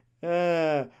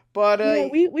 But Yeah,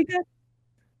 we got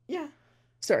yeah,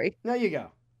 sorry. no, you go.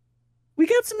 We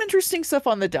got some interesting stuff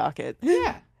on the docket.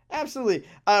 Yeah, absolutely.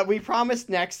 We promised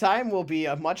next time will be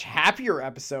a much happier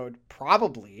episode,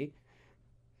 probably.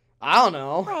 I don't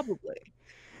know. Probably.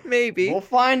 Maybe. We'll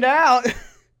find out.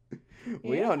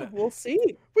 We Yeah, don't know. we'll see.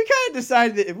 We kind of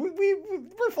decided that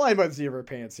we're flying by the seat of our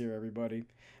pants here, everybody.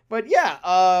 But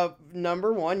yeah,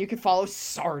 number one, you can follow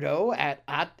Sardo at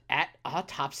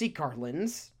Autopsy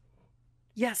Garlands.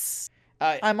 Yes.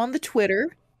 I'm on the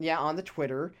Twitter. Yeah, on the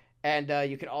Twitter. And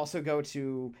you can also go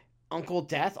to Uncle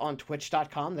Death on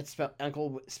Twitch.com. That's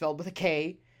Uncle spelled with a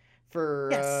K for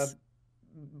Yes.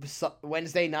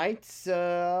 Wednesday nights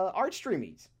art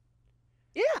streamings.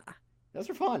 Yeah. Those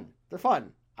are fun. They're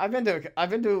fun. I've been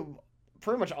to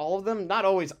pretty much all of them. Not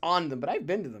always on them, but I've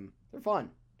been to them. They're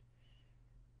fun.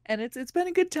 And it's been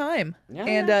a good time. Yeah,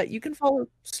 And yeah. you can follow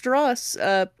Strauss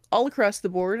all across the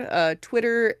board,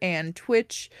 Twitter and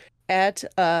Twitch at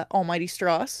Almighty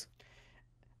Strauss.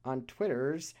 On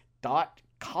Twitter's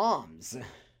 .coms.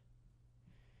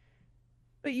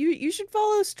 But you should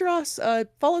follow Strauss.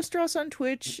 Follow Strauss on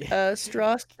Twitch.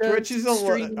 Strauss Twitch is a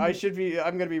stream.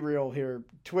 I'm gonna be real here.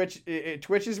 Twitch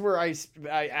is where I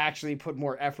actually put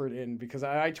more effort in, because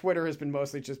Twitter has been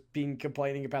mostly just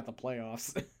complaining about the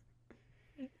playoffs.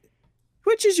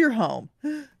 Twitch is your home.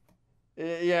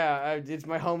 Yeah, it's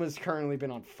my home has currently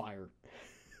been on fire.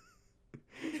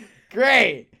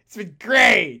 Great, it's been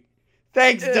great.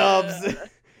 Thanks, Dubs.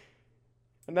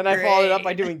 And then I followed it up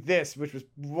by doing this, which was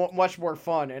much more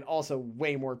fun and also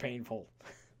way more painful.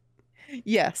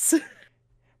 Yes.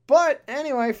 But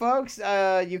anyway, folks,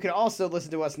 you can also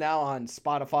listen to us now on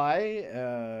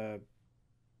Spotify,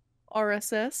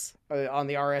 RSS. on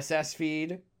the RSS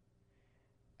feed,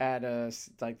 at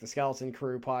like the Skeleton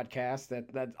Crew podcast.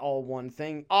 That's all one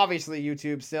thing. Obviously,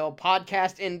 YouTube still.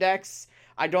 Podcast Index.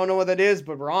 I don't know what that is,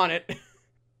 but we're on it.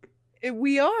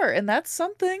 We are, and that's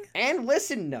something. And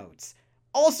Listen Notes.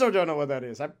 Also don't know what that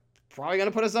is. I'm probably going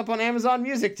to put us up on Amazon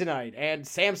Music tonight and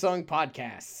Samsung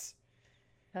Podcasts.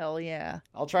 Hell yeah.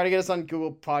 I'll try to get us on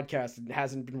Google Podcasts. It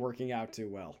hasn't been working out too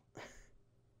well.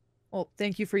 Well,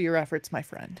 thank you for your efforts, my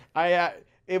friend.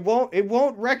 It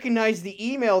won't recognize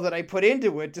the email that I put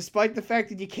into it, despite the fact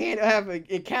that you can't have an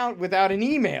account without an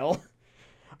email.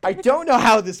 I don't know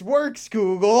how this works,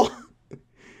 Google.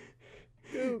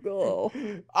 Google.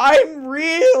 I'm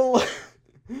real.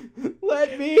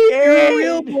 Let me in. You're a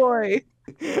real boy.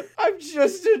 I'm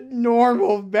just a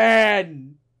normal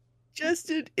man. Just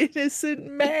an innocent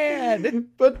man.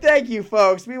 But thank you,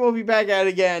 folks. We will be back at it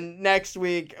again next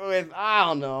week with, I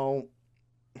don't know.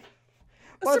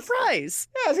 Surprise.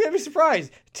 Yeah, it's going to be a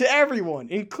surprise to everyone,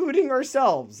 including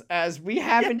ourselves, as we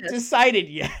haven't decided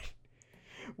yet.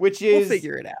 Which is... We'll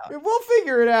figure it out. We'll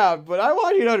figure it out, but I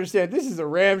want you to understand this is a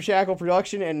ramshackle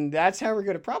production, and that's how we're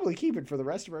going to probably keep it for the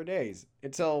rest of our days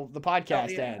until the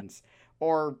podcast ends.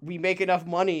 Or we make enough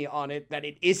money on it that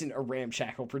it isn't a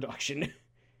ramshackle production.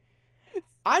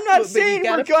 I'm not saying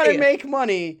we're going to make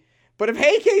money, but if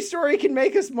Heike Story can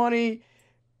make us money,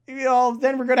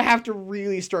 then we're going to have to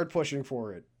really start pushing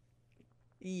for it.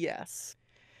 Yes.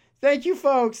 Thank you,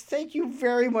 folks. Thank you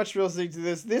very much for listening to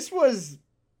this. This was...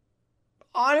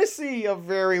 honestly, a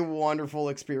very wonderful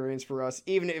experience for us,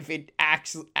 even if it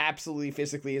absolutely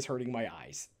physically is hurting my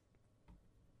eyes.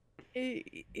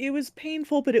 It was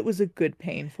painful, but it was a good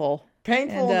painful.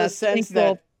 Painful in the sense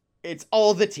that it's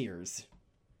all the tears.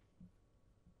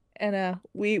 And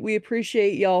we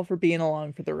appreciate y'all for being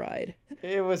along for the ride.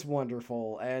 It was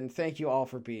wonderful, and thank you all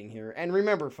for being here. And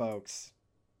remember, folks,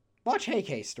 watch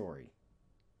Heike Story.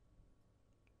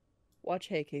 Watch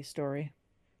Heike Story.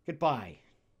 Goodbye.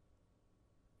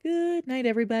 Good night,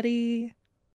 everybody.